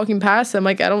from just walking past them,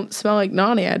 like I don't smell like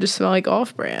Nonni. I just smell like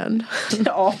off brand.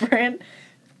 Off-brand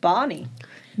Bonnie.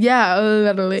 Yeah,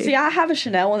 literally. See, I have a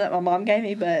Chanel one that my mom gave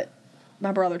me, but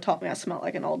my brother taught me I smelled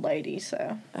like an old lady,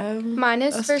 so. mine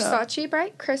is That's tough. Versace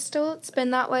Bright Crystal. It's been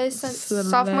that way since Slay.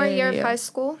 sophomore year of high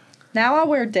school. Now I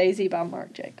wear Daisy by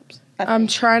Marc Jacobs. I'm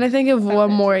trying to think of one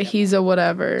more. He's a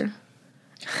whatever.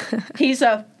 He's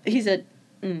a,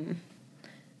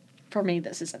 for me,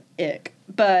 this is an ick,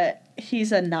 but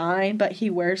he's a 9, but he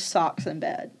wears socks in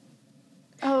bed.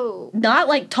 Oh. Not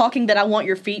like talking that I want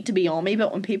your feet to be on me,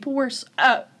 but when people wear,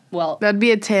 well, That'd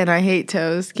be a 10. I hate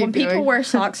toes. Keep when people going. wear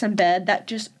socks in bed, that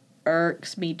just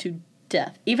irks me to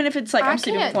death. Even if it's like I I'm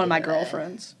sitting with can't one of my do that.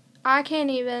 girlfriends. I can't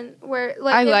even wear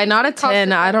like I it lie, makes not me a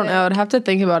 10. I don't know. claustrophobic. I'd have to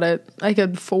think about it. Like a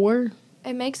 4.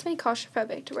 It makes me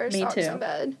claustrophobic to wear Me socks too. in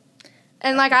bed.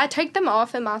 And like I take them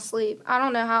off in my sleep. I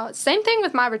don't know how. Same thing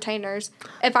with my retainers.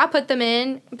 If I put them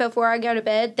in before I go to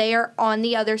bed, they are on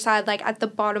the other side, like at the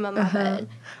bottom of my bed.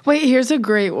 Wait, here's a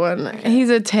great one.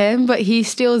 He's a 10, but he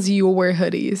steals your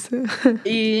hoodies.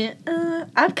 Yeah,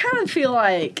 I kind of feel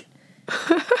like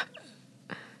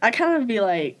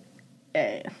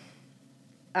hey,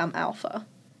 I'm alpha.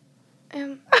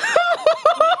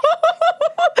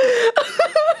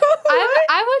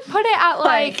 I would put it at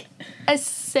like a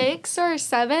 6 or a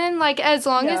 7. Like as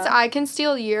long as Yeah. I can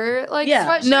steal your like Yeah.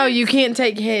 sweatshirt. No, you can't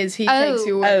take his. He takes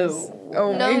yours.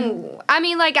 Oh. No, I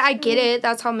mean like I get it.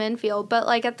 That's how men feel, but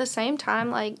like at the same time,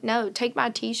 like no, take my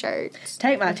t-shirts.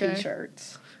 Take my Okay.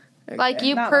 t-shirts. Like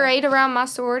you Not parade around my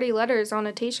sorority letters on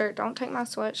a t-shirt. Don't take my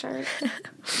sweatshirt.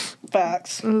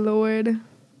 Facts. Lord.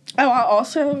 Oh, I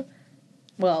also,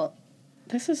 well,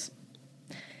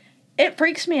 it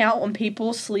freaks me out when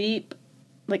people sleep,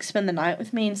 like spend the night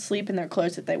with me and sleep in their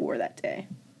clothes that they wore that day.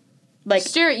 Like,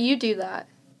 Stuart, you do that.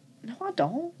 no, I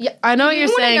don't. Yeah, I know what you you're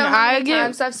wanna saying. know how I many get.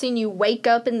 times I've seen you wake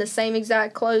up in the same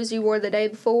exact clothes you wore the day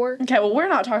before. Okay, well, we're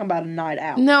not talking about a night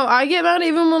out. No, I get mad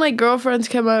even when like girlfriends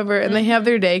come over and they have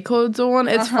their day clothes on.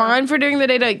 It's fine for during the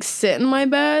day to like sit in my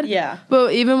bed. Yeah.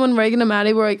 But even when Reagan and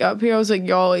Maddie were like up here, I was like,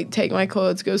 y'all like take my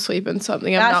clothes, go sleep in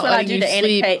something. I'm That's not what I letting do you to sleep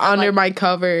indicate I'm, under like- my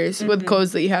covers with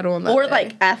clothes that you had on that Or day.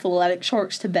 like athletic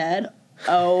shorts to bed.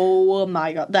 Oh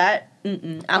my god, that.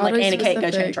 I'm like Auto Anna Kate. Go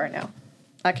specific. change right now.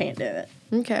 I can't do it.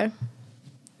 Okay.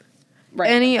 Right.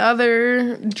 Any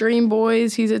other dream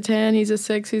boys? He's a 10, he's a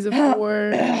 6, he's a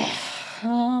 4.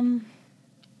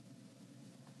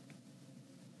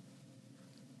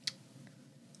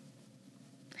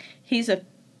 He's a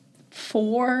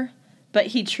 4, but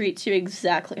he treats you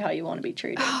exactly how you want to be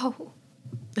treated. Oh.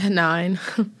 A 9.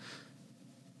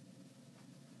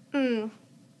 I'd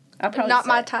probably Not say-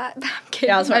 my type. I'm kidding.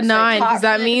 Yeah, I was about A to say 9, because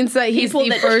that toxic means that he's people the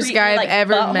that first treat guy you I've like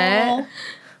ever butthole. met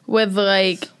with,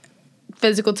 like,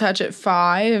 physical touch at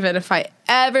 5. And if I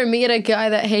ever meet a guy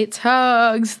that hates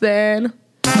hugs, then...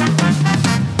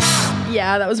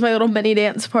 Yeah, that was my little mini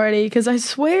dance party, because I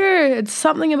swear, it's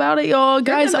something about it, y'all.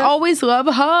 Guys always love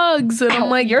hugs, and I'm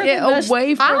like, you're the get most-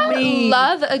 away from I me.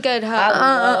 love a good hug.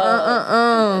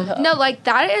 Uh. No, like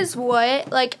that is what,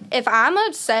 like, if I'm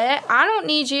upset, I don't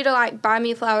need you to like buy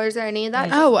me flowers or any of that.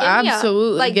 Just Oh, give me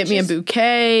absolutely. Get me a just-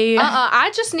 bouquet.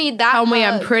 I just need that. Tell me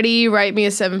I'm hug. pretty. Write me a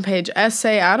 7-page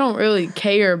essay. I don't really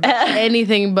care about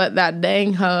anything but that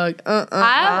dang hug.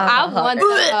 I want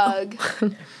the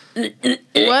hug.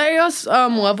 What are y'all's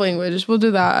love languages? We'll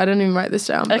do that. I didn't even write this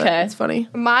down. But Okay. it's funny.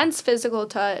 Mine's physical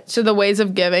touch. So the ways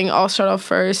of giving. I'll start off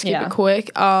first. Keep Yeah. it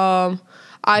quick.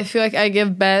 I feel like I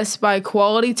give best by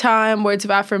quality time, words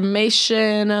of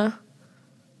affirmation,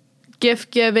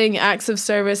 gift giving, acts of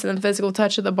service, and then physical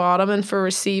touch at the bottom. And for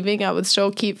receiving, I would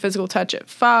still keep physical touch at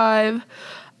 5.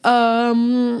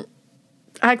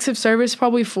 Acts of service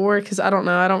probably 4, because I don't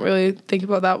know. I don't really think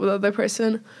about that with the other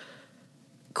person.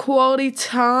 Quality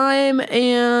time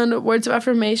and words of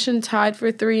affirmation tied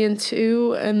for 3 and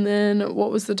 2. And then what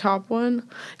was the top one?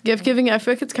 Gift giving. I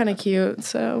feel like it's kind of cute.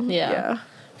 So yeah.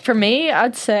 For me,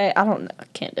 I'd say, I don't know, I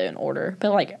can't do an order,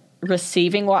 but like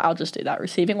receiving, I'll just do that.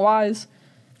 Receiving wise,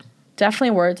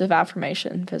 definitely words of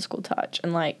affirmation, physical touch.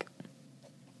 And like,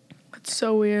 It's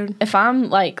so weird. if I'm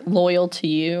like loyal to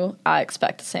you, I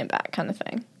expect the same back kind of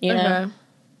thing. You know?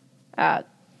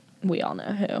 We all know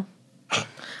who.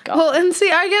 God. Well, and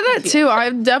see, I get that too. I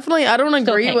don't Still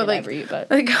agree hanging with like over you, but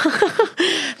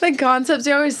the concepts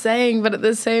y'all were saying, but at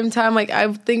the same time, like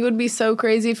I think it would be so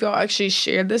crazy if y'all actually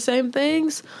shared the same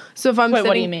things. So if I'm Wait, sitting,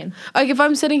 what do you mean? Like if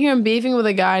I'm sitting here and beefing with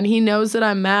a guy and he knows that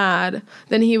I'm mad,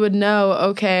 then he would know,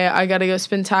 okay, I got to go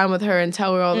spend time with her and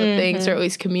tell her all the things, or at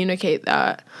least communicate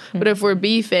that. But if we're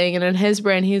beefing and in his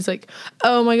brain he's like,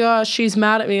 oh my gosh, she's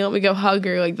mad at me, let me go hug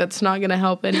her, like that's not gonna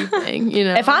help anything, you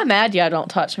know. if I'm mad, yeah, don't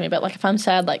touch me. But like if I'm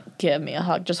sad, like give me a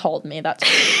hug, just hold me. That's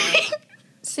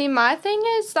See, my thing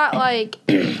is that like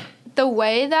the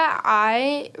way that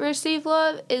I receive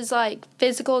love is like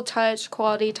physical touch,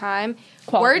 quality time.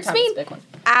 Words time is a mean big one.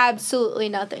 absolutely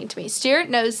nothing to me. Stuart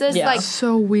knows this. Yeah. Like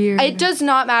so weird. it does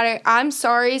not matter. I'm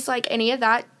sorry, it's like any of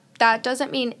that. That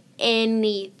doesn't mean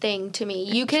anything to me.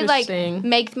 You could like Interesting.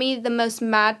 make me the most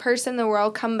mad person in the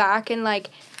world, come back and like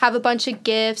have a bunch of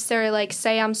gifts or like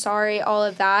say I'm sorry, all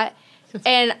of that.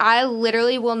 And I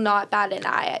literally will not bat an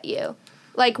eye at you.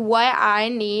 Like what I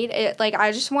need, like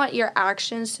I just want your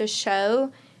actions to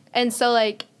show. And so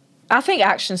like I think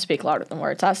actions speak louder than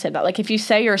words. I said that. Like, if you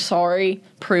say you're sorry,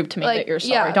 prove to me Like, that you're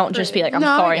sorry. yeah, Don't just be like, I'm No,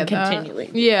 I sorry get and that. continually.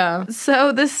 Yeah.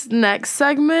 So this next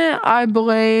segment, I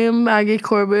blame Maggie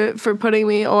Corbett for putting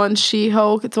me on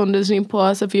She-Hulk. It's on Disney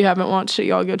Plus. If you haven't watched it,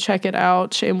 y'all go check it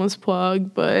out. Shameless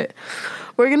plug. But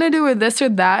we're gonna do a this or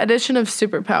that edition of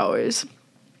superpowers.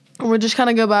 We'll just kind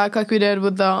of go back like we did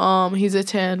with the he's a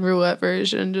 10 roulette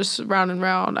version, just round and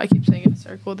round. I keep saying in a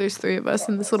circle. There's 3 of us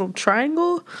in this little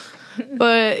triangle.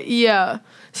 But yeah.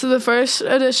 So the first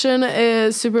edition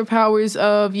is superpowers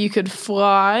of you could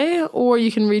fly or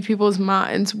you can read people's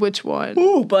minds. Which one?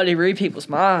 Ooh, buddy, read people's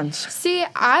minds. see,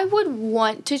 I would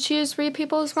want to choose read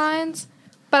people's minds,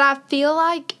 but I feel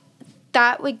like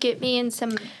that would get me in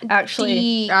some Actually,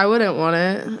 deep. I wouldn't want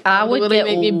it. I would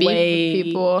literally get make me beef way with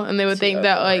people, and they would think too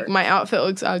that like overworked. my outfit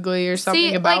looks ugly or something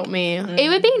See, about like, me. It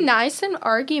would be nice in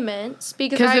arguments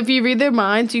because Because if you read their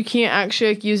minds, you can't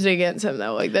actually like, use it against them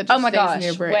though. Like that just oh my stays gosh, in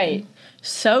your brain. wait.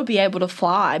 So be able to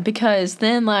fly because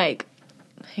then, like,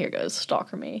 here goes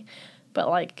stalker me. But,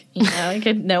 like, you know, you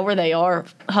could know where they are,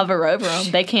 hover over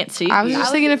them. They can't see I was you.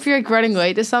 just thinking if you're like running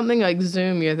late to something, like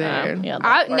zoom, you're there. Yeah,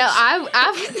 I that no,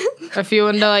 works. I If you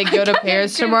want to like go to can't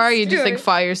Paris do tomorrow, you just like Stuart.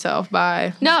 fly yourself.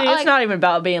 Bye. no, See, like, it's not even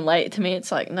about being late to me.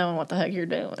 It's like knowing what the heck you're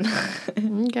doing.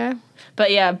 Okay.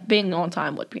 But yeah, being on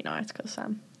time would be nice because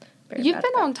I'm very you've bad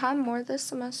been at on time more this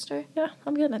semester. that. Yeah,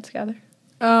 I'm getting it together.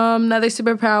 Another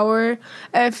superpower.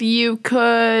 If you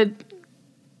could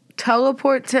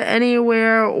teleport to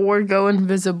anywhere or go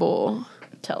invisible.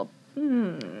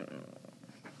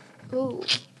 Ooh.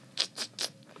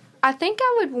 I think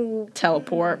I would.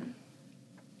 Teleport.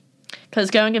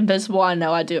 Because going invisible, I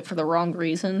know I do it for the wrong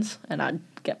reasons, and I'd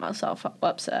get myself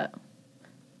upset.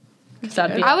 'Cause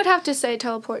I'd be I would have to say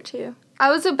teleport too.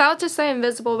 I was about to say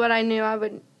invisible, but I knew I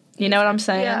would You know what I'm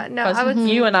saying? Yeah, no, 'Cause I would-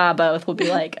 you and I both would be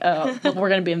like, oh, we're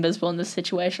going to be invisible in this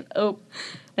situation. Oh,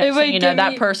 It next would thing you know, get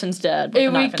that me- person's dead. with a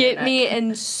It knife would in get their me neck.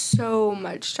 in so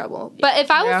much trouble. But if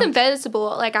I was Yeah.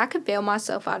 invisible, like I could bail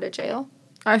myself out of jail.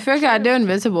 I feel like I'd do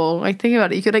invisible. Like, think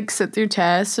about it. You could, like, sit through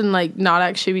tests and, like, not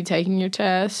actually be taking your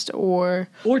test, or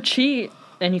Or cheat,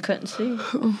 and you couldn't see.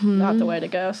 Not the way to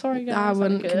go. Sorry, guys. I I'm a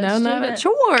wouldn't good condone that, but student.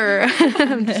 sure.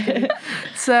 I'm just kidding.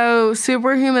 So,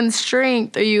 superhuman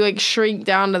strength, or you, like, shrink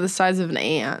down to the size of an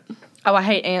ant? Oh, I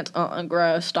hate ants.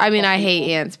 Gross. Stop I mean, I people.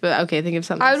 hate ants, but okay, think of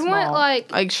something I would small.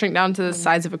 want, like- shrink down to the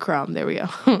size of a crumb. There we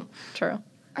go. True.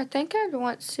 I think I'd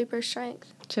want super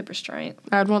strength. Super strength.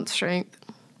 I'd want strength.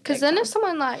 Because then if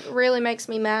someone, like, really makes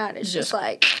me mad, it's just Just-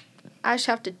 like, I just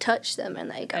have to touch them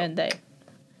and they go. And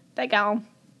they go.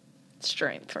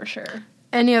 Strength for sure.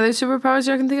 Any other superpowers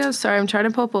you can think of? Sorry, I'm trying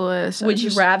to pull up a list. Would you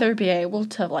rather be able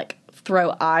to, like,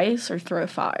 throw ice or throw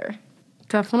fire?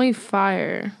 Definitely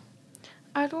fire.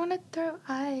 I'd want to throw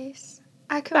ice.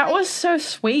 I could That make- was so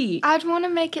sweet. I'd want to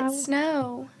make it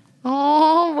snow.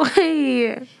 Oh,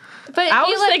 wait. But if I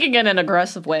you, was like, thinking in an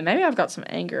aggressive way. Maybe I've got some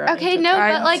anger. I okay, need to- no,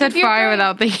 I but like said if you're fire throwing,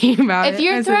 without thinking about it. if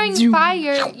you're I said throwing zoom.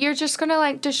 fire, you're just gonna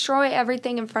like destroy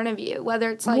everything in front of you, whether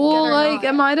it's like Well, good or like, not.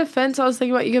 in my defense, I was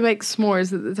thinking about you could make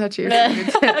s'mores at the touch of your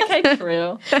fingertips. Okay,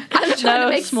 true. I'm trying to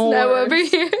make snow over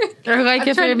here. Or like I'm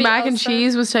if trying your to be mac and Elsa.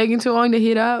 cheese was taking too long to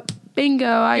heat up. Bingo,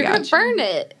 I You're got gonna you. burn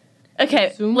it.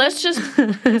 Okay, Zoom. let's just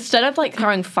instead of like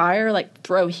throwing fire, like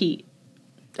throw heat.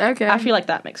 Okay. I feel like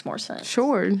that makes more sense.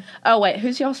 Sure. Oh wait,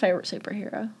 who's y'all's favorite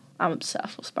superhero? I'm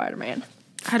obsessed with Spider-Man.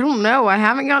 I don't know. I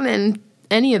haven't gotten in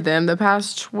any of them the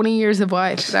past 20 years of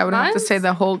life. But I would have to Mine's- say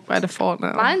the Hulk by default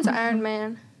now. Mine's Iron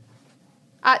Man.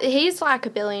 He's like a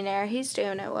billionaire. He's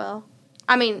doing it well.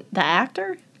 I mean, The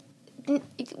actor?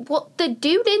 well, the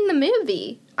dude in the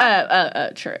movie,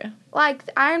 True. like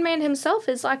Iron Man himself,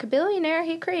 is like a billionaire.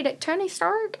 He created Tony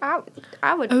Stark.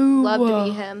 I would Ooh, love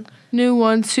to be him. New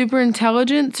one. Super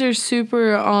intelligence or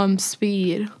super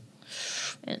speed?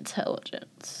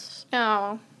 Intelligence.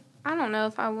 No, I don't know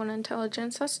if I want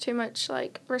intelligence. That's too much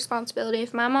like responsibility.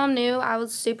 If my mom knew I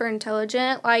was super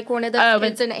intelligent, like one of those Oh, but-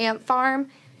 kids in Ant Farm,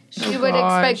 she Oh, would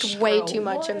gosh. expect way too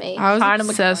much of me. I was China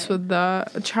obsessed McClain. with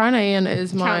that. China Ann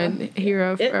is my China.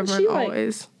 hero Isn't forever she, and like-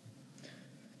 always.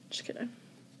 Just kidding.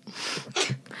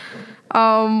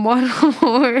 One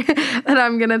more that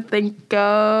I'm gonna think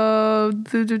of.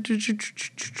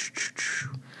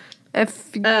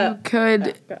 If you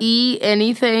could eat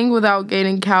anything without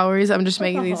gaining calories, I'm just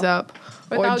making these up.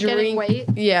 Without getting weight?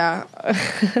 Yeah.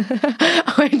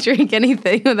 Or drink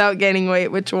anything without gaining weight.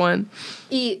 Which one?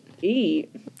 Eat Eat.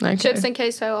 Okay. chips and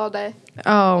queso all day.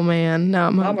 Oh man, now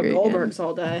I'm Mama hungry. again. Goldberg's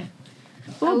all day.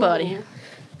 Oh, buddy.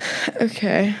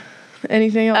 Okay.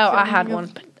 Anything else? Oh, you're I had thinking one.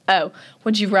 of? Oh,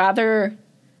 would you rather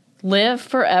live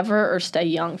forever or stay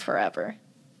young forever?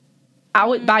 I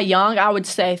would by young. I would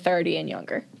say 30 and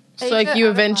younger. So like you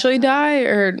eventually die,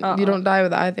 or Uh-uh. you don't die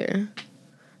with either.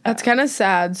 That's kind of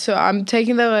sad. So I'm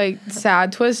taking the like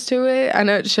sad twist to it. I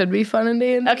know it should be fun and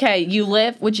dandy. Okay, you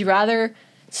live. Would you rather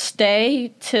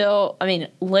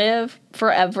live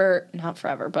forever? Not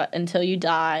forever, but until you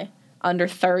die under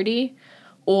 30,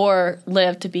 or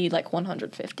live to be like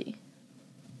 150?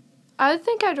 I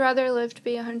think I'd rather live to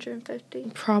be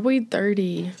 150. Probably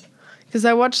 30. Because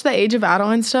I watched The Age of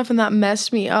Adeline stuff and that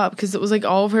messed me up because it was like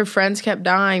all of her friends kept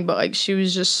dying, but like she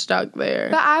was just stuck there.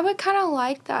 But I would kind of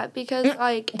like that because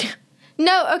like,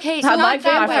 no, okay, so I'd not like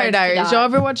that my way. Vampire friends to Diaries. die. Y'all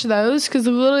ever watch those? Because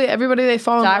literally everybody they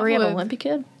fall in Diary of love an with. Olympic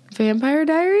Kid. Vampire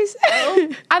Diaries?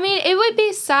 I mean, it would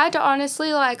be sad to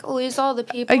honestly like lose all the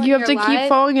people. Like in you have to your keep life.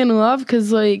 falling in love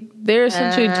because like they're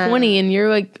essentially 20 and you're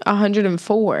like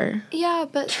 104. Yeah,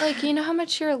 but like you know how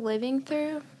much you're living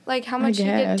through, like how much you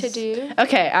get to guess. do.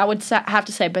 Okay, I would have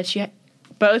to say, but you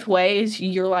both ways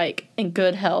you're like in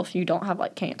good health. You don't have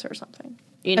like cancer or something.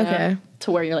 You know, Okay.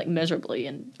 to where you're like miserably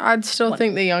and I'd still What?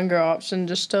 think the younger option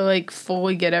just to like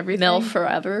fully get everything. MILF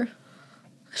forever.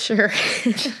 Sure.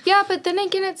 Yeah, but then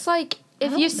again, it's like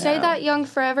if you don't stay know. that young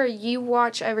forever, you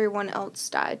watch everyone else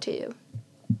die too.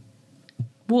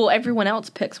 Well, everyone else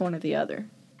picks one or the other.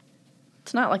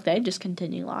 It's not like they just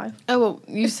continue life. Oh, well,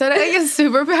 you said it like a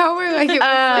superpower? Like it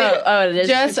was It is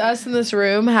just us in this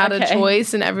room had a Okay.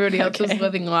 choice and everybody else was Okay.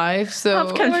 living life. So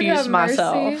I'm confused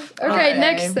myself. Okay, Okay.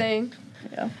 next thing.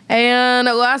 And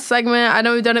last segment, I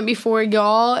know we've done it before,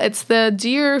 y'all. It's the do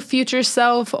your future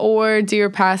self or do your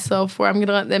past self, where I'm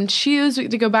gonna let them choose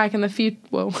to go back in the future.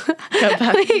 Whoa,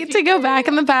 to go back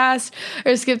in the past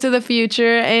or skip to the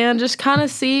future and just kind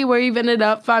of see where you've ended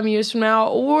up 5 years from now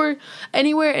or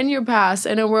anywhere in your past.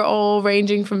 I know we're all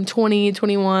ranging from 20,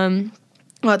 21,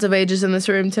 lots of ages in this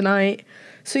room tonight.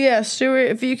 So yeah, Stuart,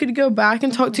 if you could go back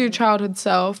and talk to your childhood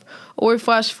self or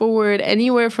flash forward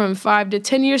anywhere from 5 to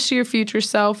 10 years to your future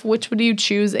self, which would you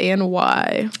choose and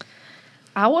why?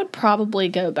 I would probably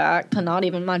go back to not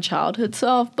even my childhood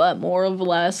self, but more or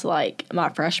less like my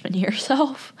freshman year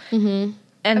self. Mm-hmm.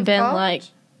 And Of been college? like,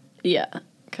 yeah,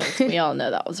 because we all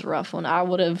know that was a rough one. I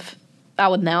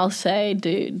would now say,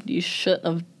 dude, you shouldn't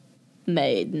have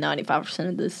made 95%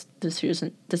 of this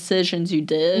decisions you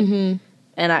did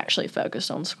and actually focused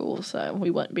on school, so we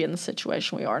wouldn't be in the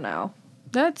situation we are now.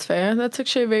 That's fair. That's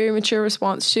actually a very mature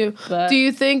response too. But- do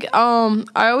you think I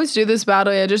always do this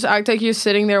battle, I just act like you're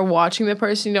sitting there watching the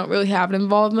person, you don't really have an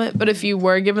involvement, but if you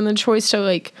were given the choice to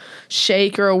like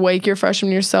shake or awake your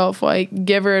freshman yourself, like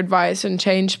give her advice and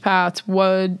change paths,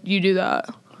 would you do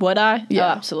that? Would I? Yeah. Oh,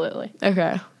 absolutely.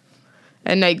 Okay.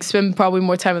 And like spend probably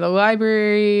more time in the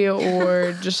library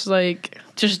or just like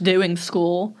Just doing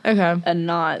school okay. and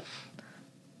not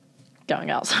going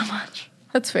out so much.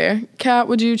 That's fair. Kat,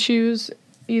 would you choose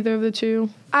either of the two?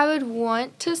 I would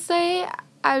want to say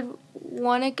I'd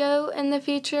want to go in the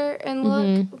future and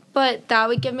look, but that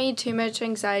would give me too much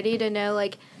anxiety to know,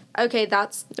 like, okay,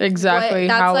 that's Exactly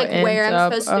how like it where ends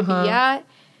I'm up. supposed to be at.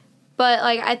 But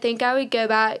like, I think I would go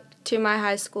back to my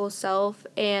high school self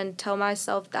and tell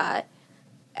myself that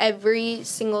every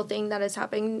single thing that is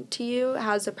happening to you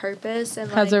has a purpose and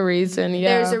Has like, a reason, yeah.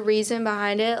 there's a reason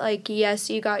behind it. Like, yes,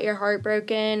 you got your heart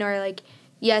broken, or like,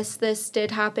 yes, this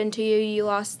did happen to you. You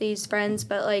lost these friends,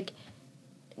 but like,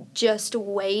 just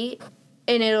wait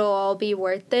and it'll all be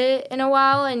worth it in a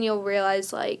while, and you'll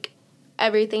realize like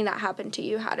everything that happened to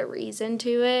you had a reason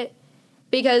to it.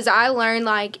 Because I learned,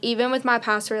 like, even with my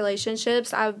past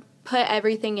relationships, I've put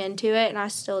everything into it, and I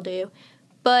still do.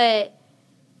 But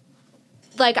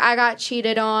like, I got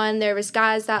cheated on. There was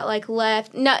guys that like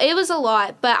left. No, it was a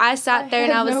lot, but I sat there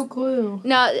and I was no clue.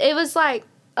 No, it was like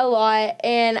a lot,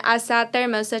 and I sat there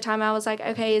most of the time. I was like,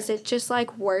 okay, is it just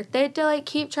like worth it to like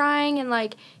keep trying and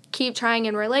like keep trying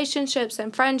in relationships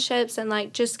and friendships and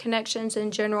like just connections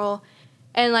in general?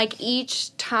 And like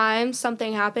each time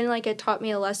something happened, like it taught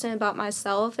me a lesson about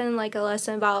myself and like a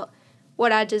lesson about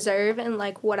what I deserve and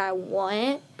like what I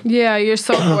want. Yeah, your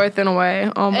self-worth in a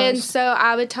way, almost. And so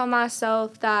I would tell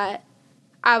myself that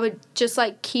I would just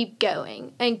like keep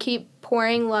going and keep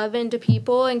pouring love into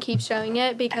people and keep showing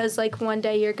it, because like one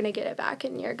day you're going to get it back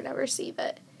and you're going to receive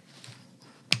it.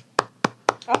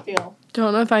 I feel.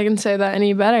 Don't know if I can say that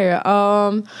any better.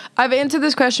 I've answered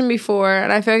this question before,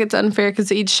 and I feel like it's unfair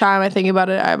because each time I think about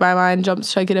it, my mind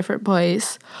jumps to like a different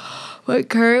place. But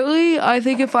currently, I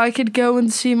think if I could go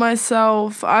and see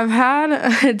myself, I've had,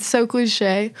 it's so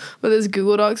cliche, but there's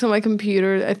Google Docs on my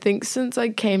computer, I think since I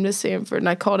came to Sanford, and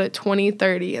I called it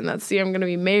 2030, and that's the year I'm going to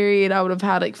be married. I would have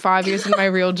had like 5 years in my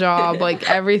real job, like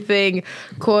everything,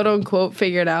 quote unquote,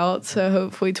 figured out. So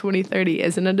hopefully 2030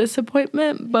 isn't a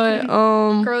disappointment, but,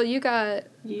 Girl, you got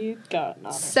You got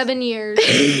nothing. 7 years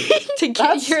to get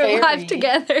That's your scary. life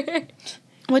together.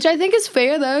 which I think is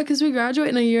fair though, because we graduate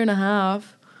in a year and a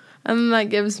half. And then that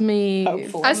gives me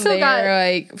Hopefully. I still got-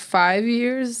 like 5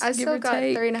 years. I give still or got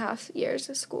take. 3.5 years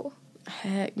of school.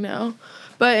 Heck no.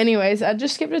 But anyways, I'd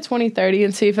just skip to 2030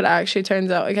 and see if it actually turns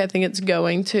out like I think it's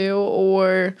going to.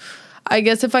 Or I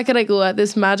guess if I could like let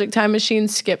this magic time machine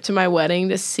skip to my wedding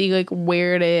to see like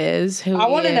where it is, who I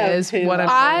he wanna know is, who. what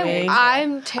I'm doing.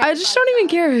 I'm terrified. I just don't even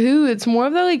care who. It's more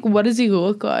of the like, what does he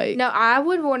look like? No, I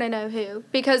would want to know who,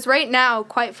 because right now,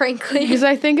 quite frankly, Because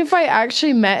I think if I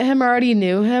actually met him or already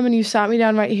knew him and you sat me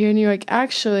down right here and you're like,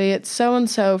 actually, it's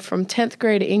so-and-so from 10th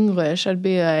grade English, I'd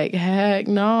be like, heck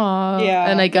no. Yeah.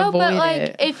 And like no, avoid but like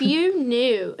it. if you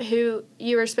knew who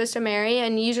you were supposed to marry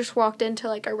and you just walked into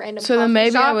like a random So then coffee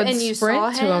maybe I shop would and you saw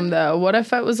sprint to him though. What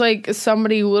if it was like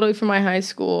somebody literally from my high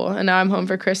school and now I'm home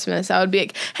for Christmas? I would be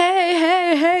like,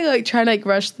 hey, like trying to like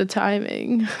rush the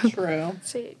timing. True.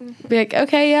 See, Be like,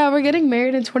 okay, yeah, we're getting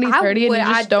married in 2030 and you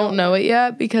I just don't don't know it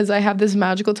yet because I have this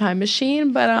magical time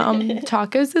machine, but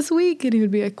tacos this week. And he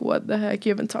would be like, what the heck?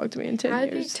 You haven't talked to me in 10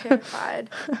 I'd be years. terrified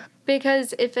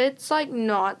because if it's like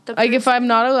not the Like if person- I'm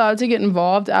not allowed to get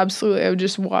involved, absolutely, I would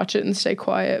just watch it and stay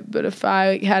quiet. But if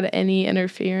I had any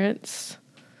interference,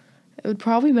 it would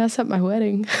probably mess up my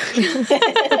wedding.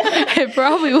 It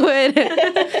probably would.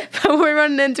 But we're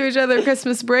running into each other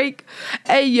Christmas break.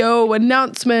 Hey, yo,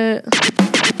 announcement.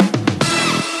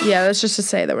 Yeah, that's just to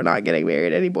say that we're not getting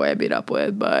married. Any boy I beat up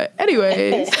with. But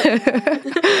anyways.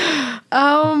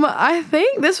 I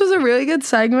think this was a really good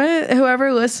segment.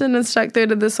 Whoever listened and stuck through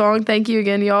to the song, thank you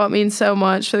again, y'all. It means so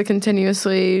much for the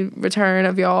continuously return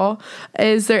of y'all.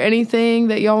 Is there anything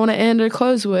that y'all want to end or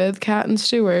close with, Kat and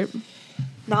Stuart?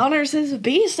 Nonners is a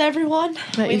beast, everyone.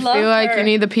 That We you love feel like her. you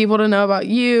need the people to know about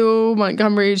you,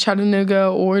 Montgomery, Chattanooga,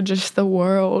 or just the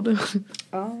world.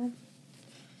 Oh.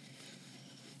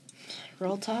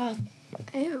 Roll Tide.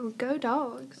 Ew, go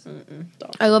dogs.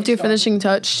 I loved your finishing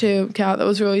touch too, Kat. That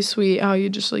was really sweet. How you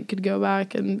just like could go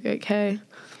back and be like, hey,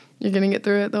 you're gonna get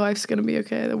through it. The life's gonna be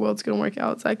okay. The world's gonna work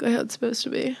out exactly how it's supposed to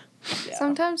be. Yeah.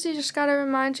 Sometimes you just gotta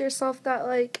remind yourself that,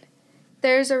 like,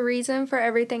 there's a reason for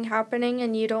everything happening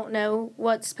and you don't know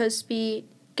what's supposed to be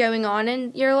going on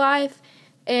in your life.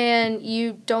 And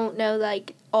you don't know,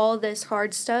 like, all this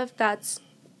hard stuff that's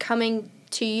coming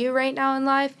to you right now in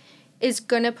life is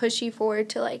going to push you forward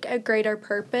to, like, a greater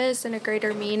purpose and a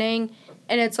greater meaning.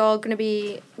 And it's all going to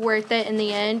be worth it in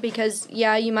the end because,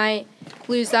 yeah, you might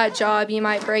lose that job. You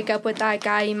might break up with that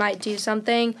guy. You might do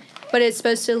something. But it's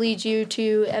supposed to lead you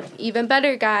to an even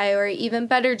better guy or even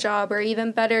better job or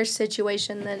even better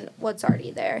situation than what's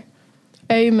already there.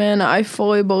 Amen. I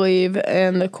fully believe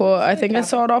in the quote. I think I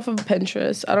saw it off of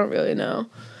Pinterest. I don't really know.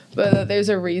 But that there's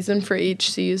a reason for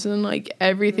each season. Like,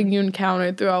 everything you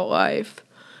encounter throughout life,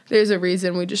 there's a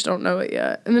reason. We just don't know it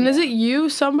yet. And then is it you?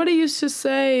 Somebody used to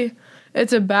say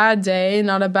it's a bad day,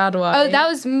 not a bad life. Oh, that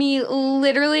was me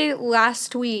literally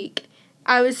last week.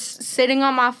 I was sitting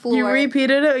on my floor. You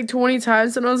repeated it like 20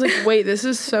 times, and I was like, wait, this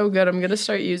is so good. I'm going to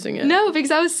start using it. No, because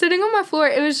I was sitting on my floor.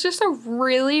 It was just a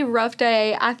really rough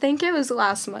day. I think it was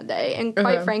last Monday. And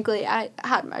quite frankly, I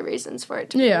had my reasons for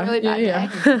it to be a really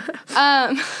bad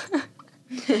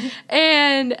day.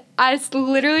 And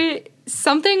literally,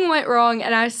 something went wrong,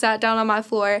 and I sat down on my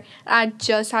floor. And I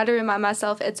just had to remind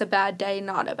myself it's a bad day,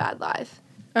 not a bad life.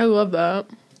 I love that.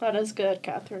 That is good,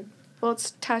 Catherine. Well,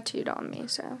 it's tattooed on me,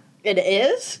 so. It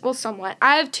is? Well, somewhat.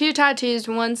 I have 2 tattoos.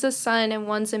 One's the sun and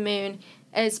one's a moon.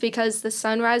 And it's because the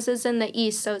sun rises in the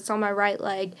east, so it's on my right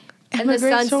leg. And the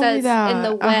sun sets in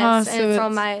the west, and it's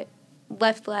on my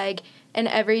left leg. And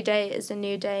every day is a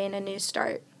new day and a new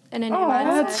start and a new mindset.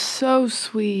 That's so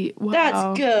sweet. Wow.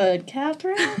 That's good,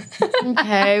 Catherine.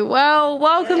 Okay, well,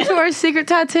 welcome to our secret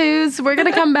tattoos. We're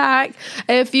going to come back.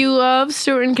 If you love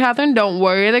Stuart and Catherine, don't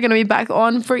worry. They're going to be back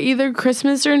on for either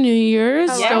Christmas or New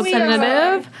Year's. Still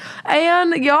tentative.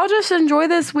 And y'all just enjoy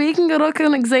this week and good luck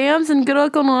on exams and good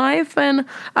luck on life. And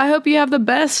I hope you have the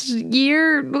best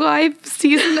year, life,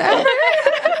 season ever.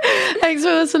 Thanks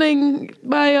for listening.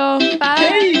 Bye, y'all.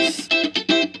 Bye. Peace.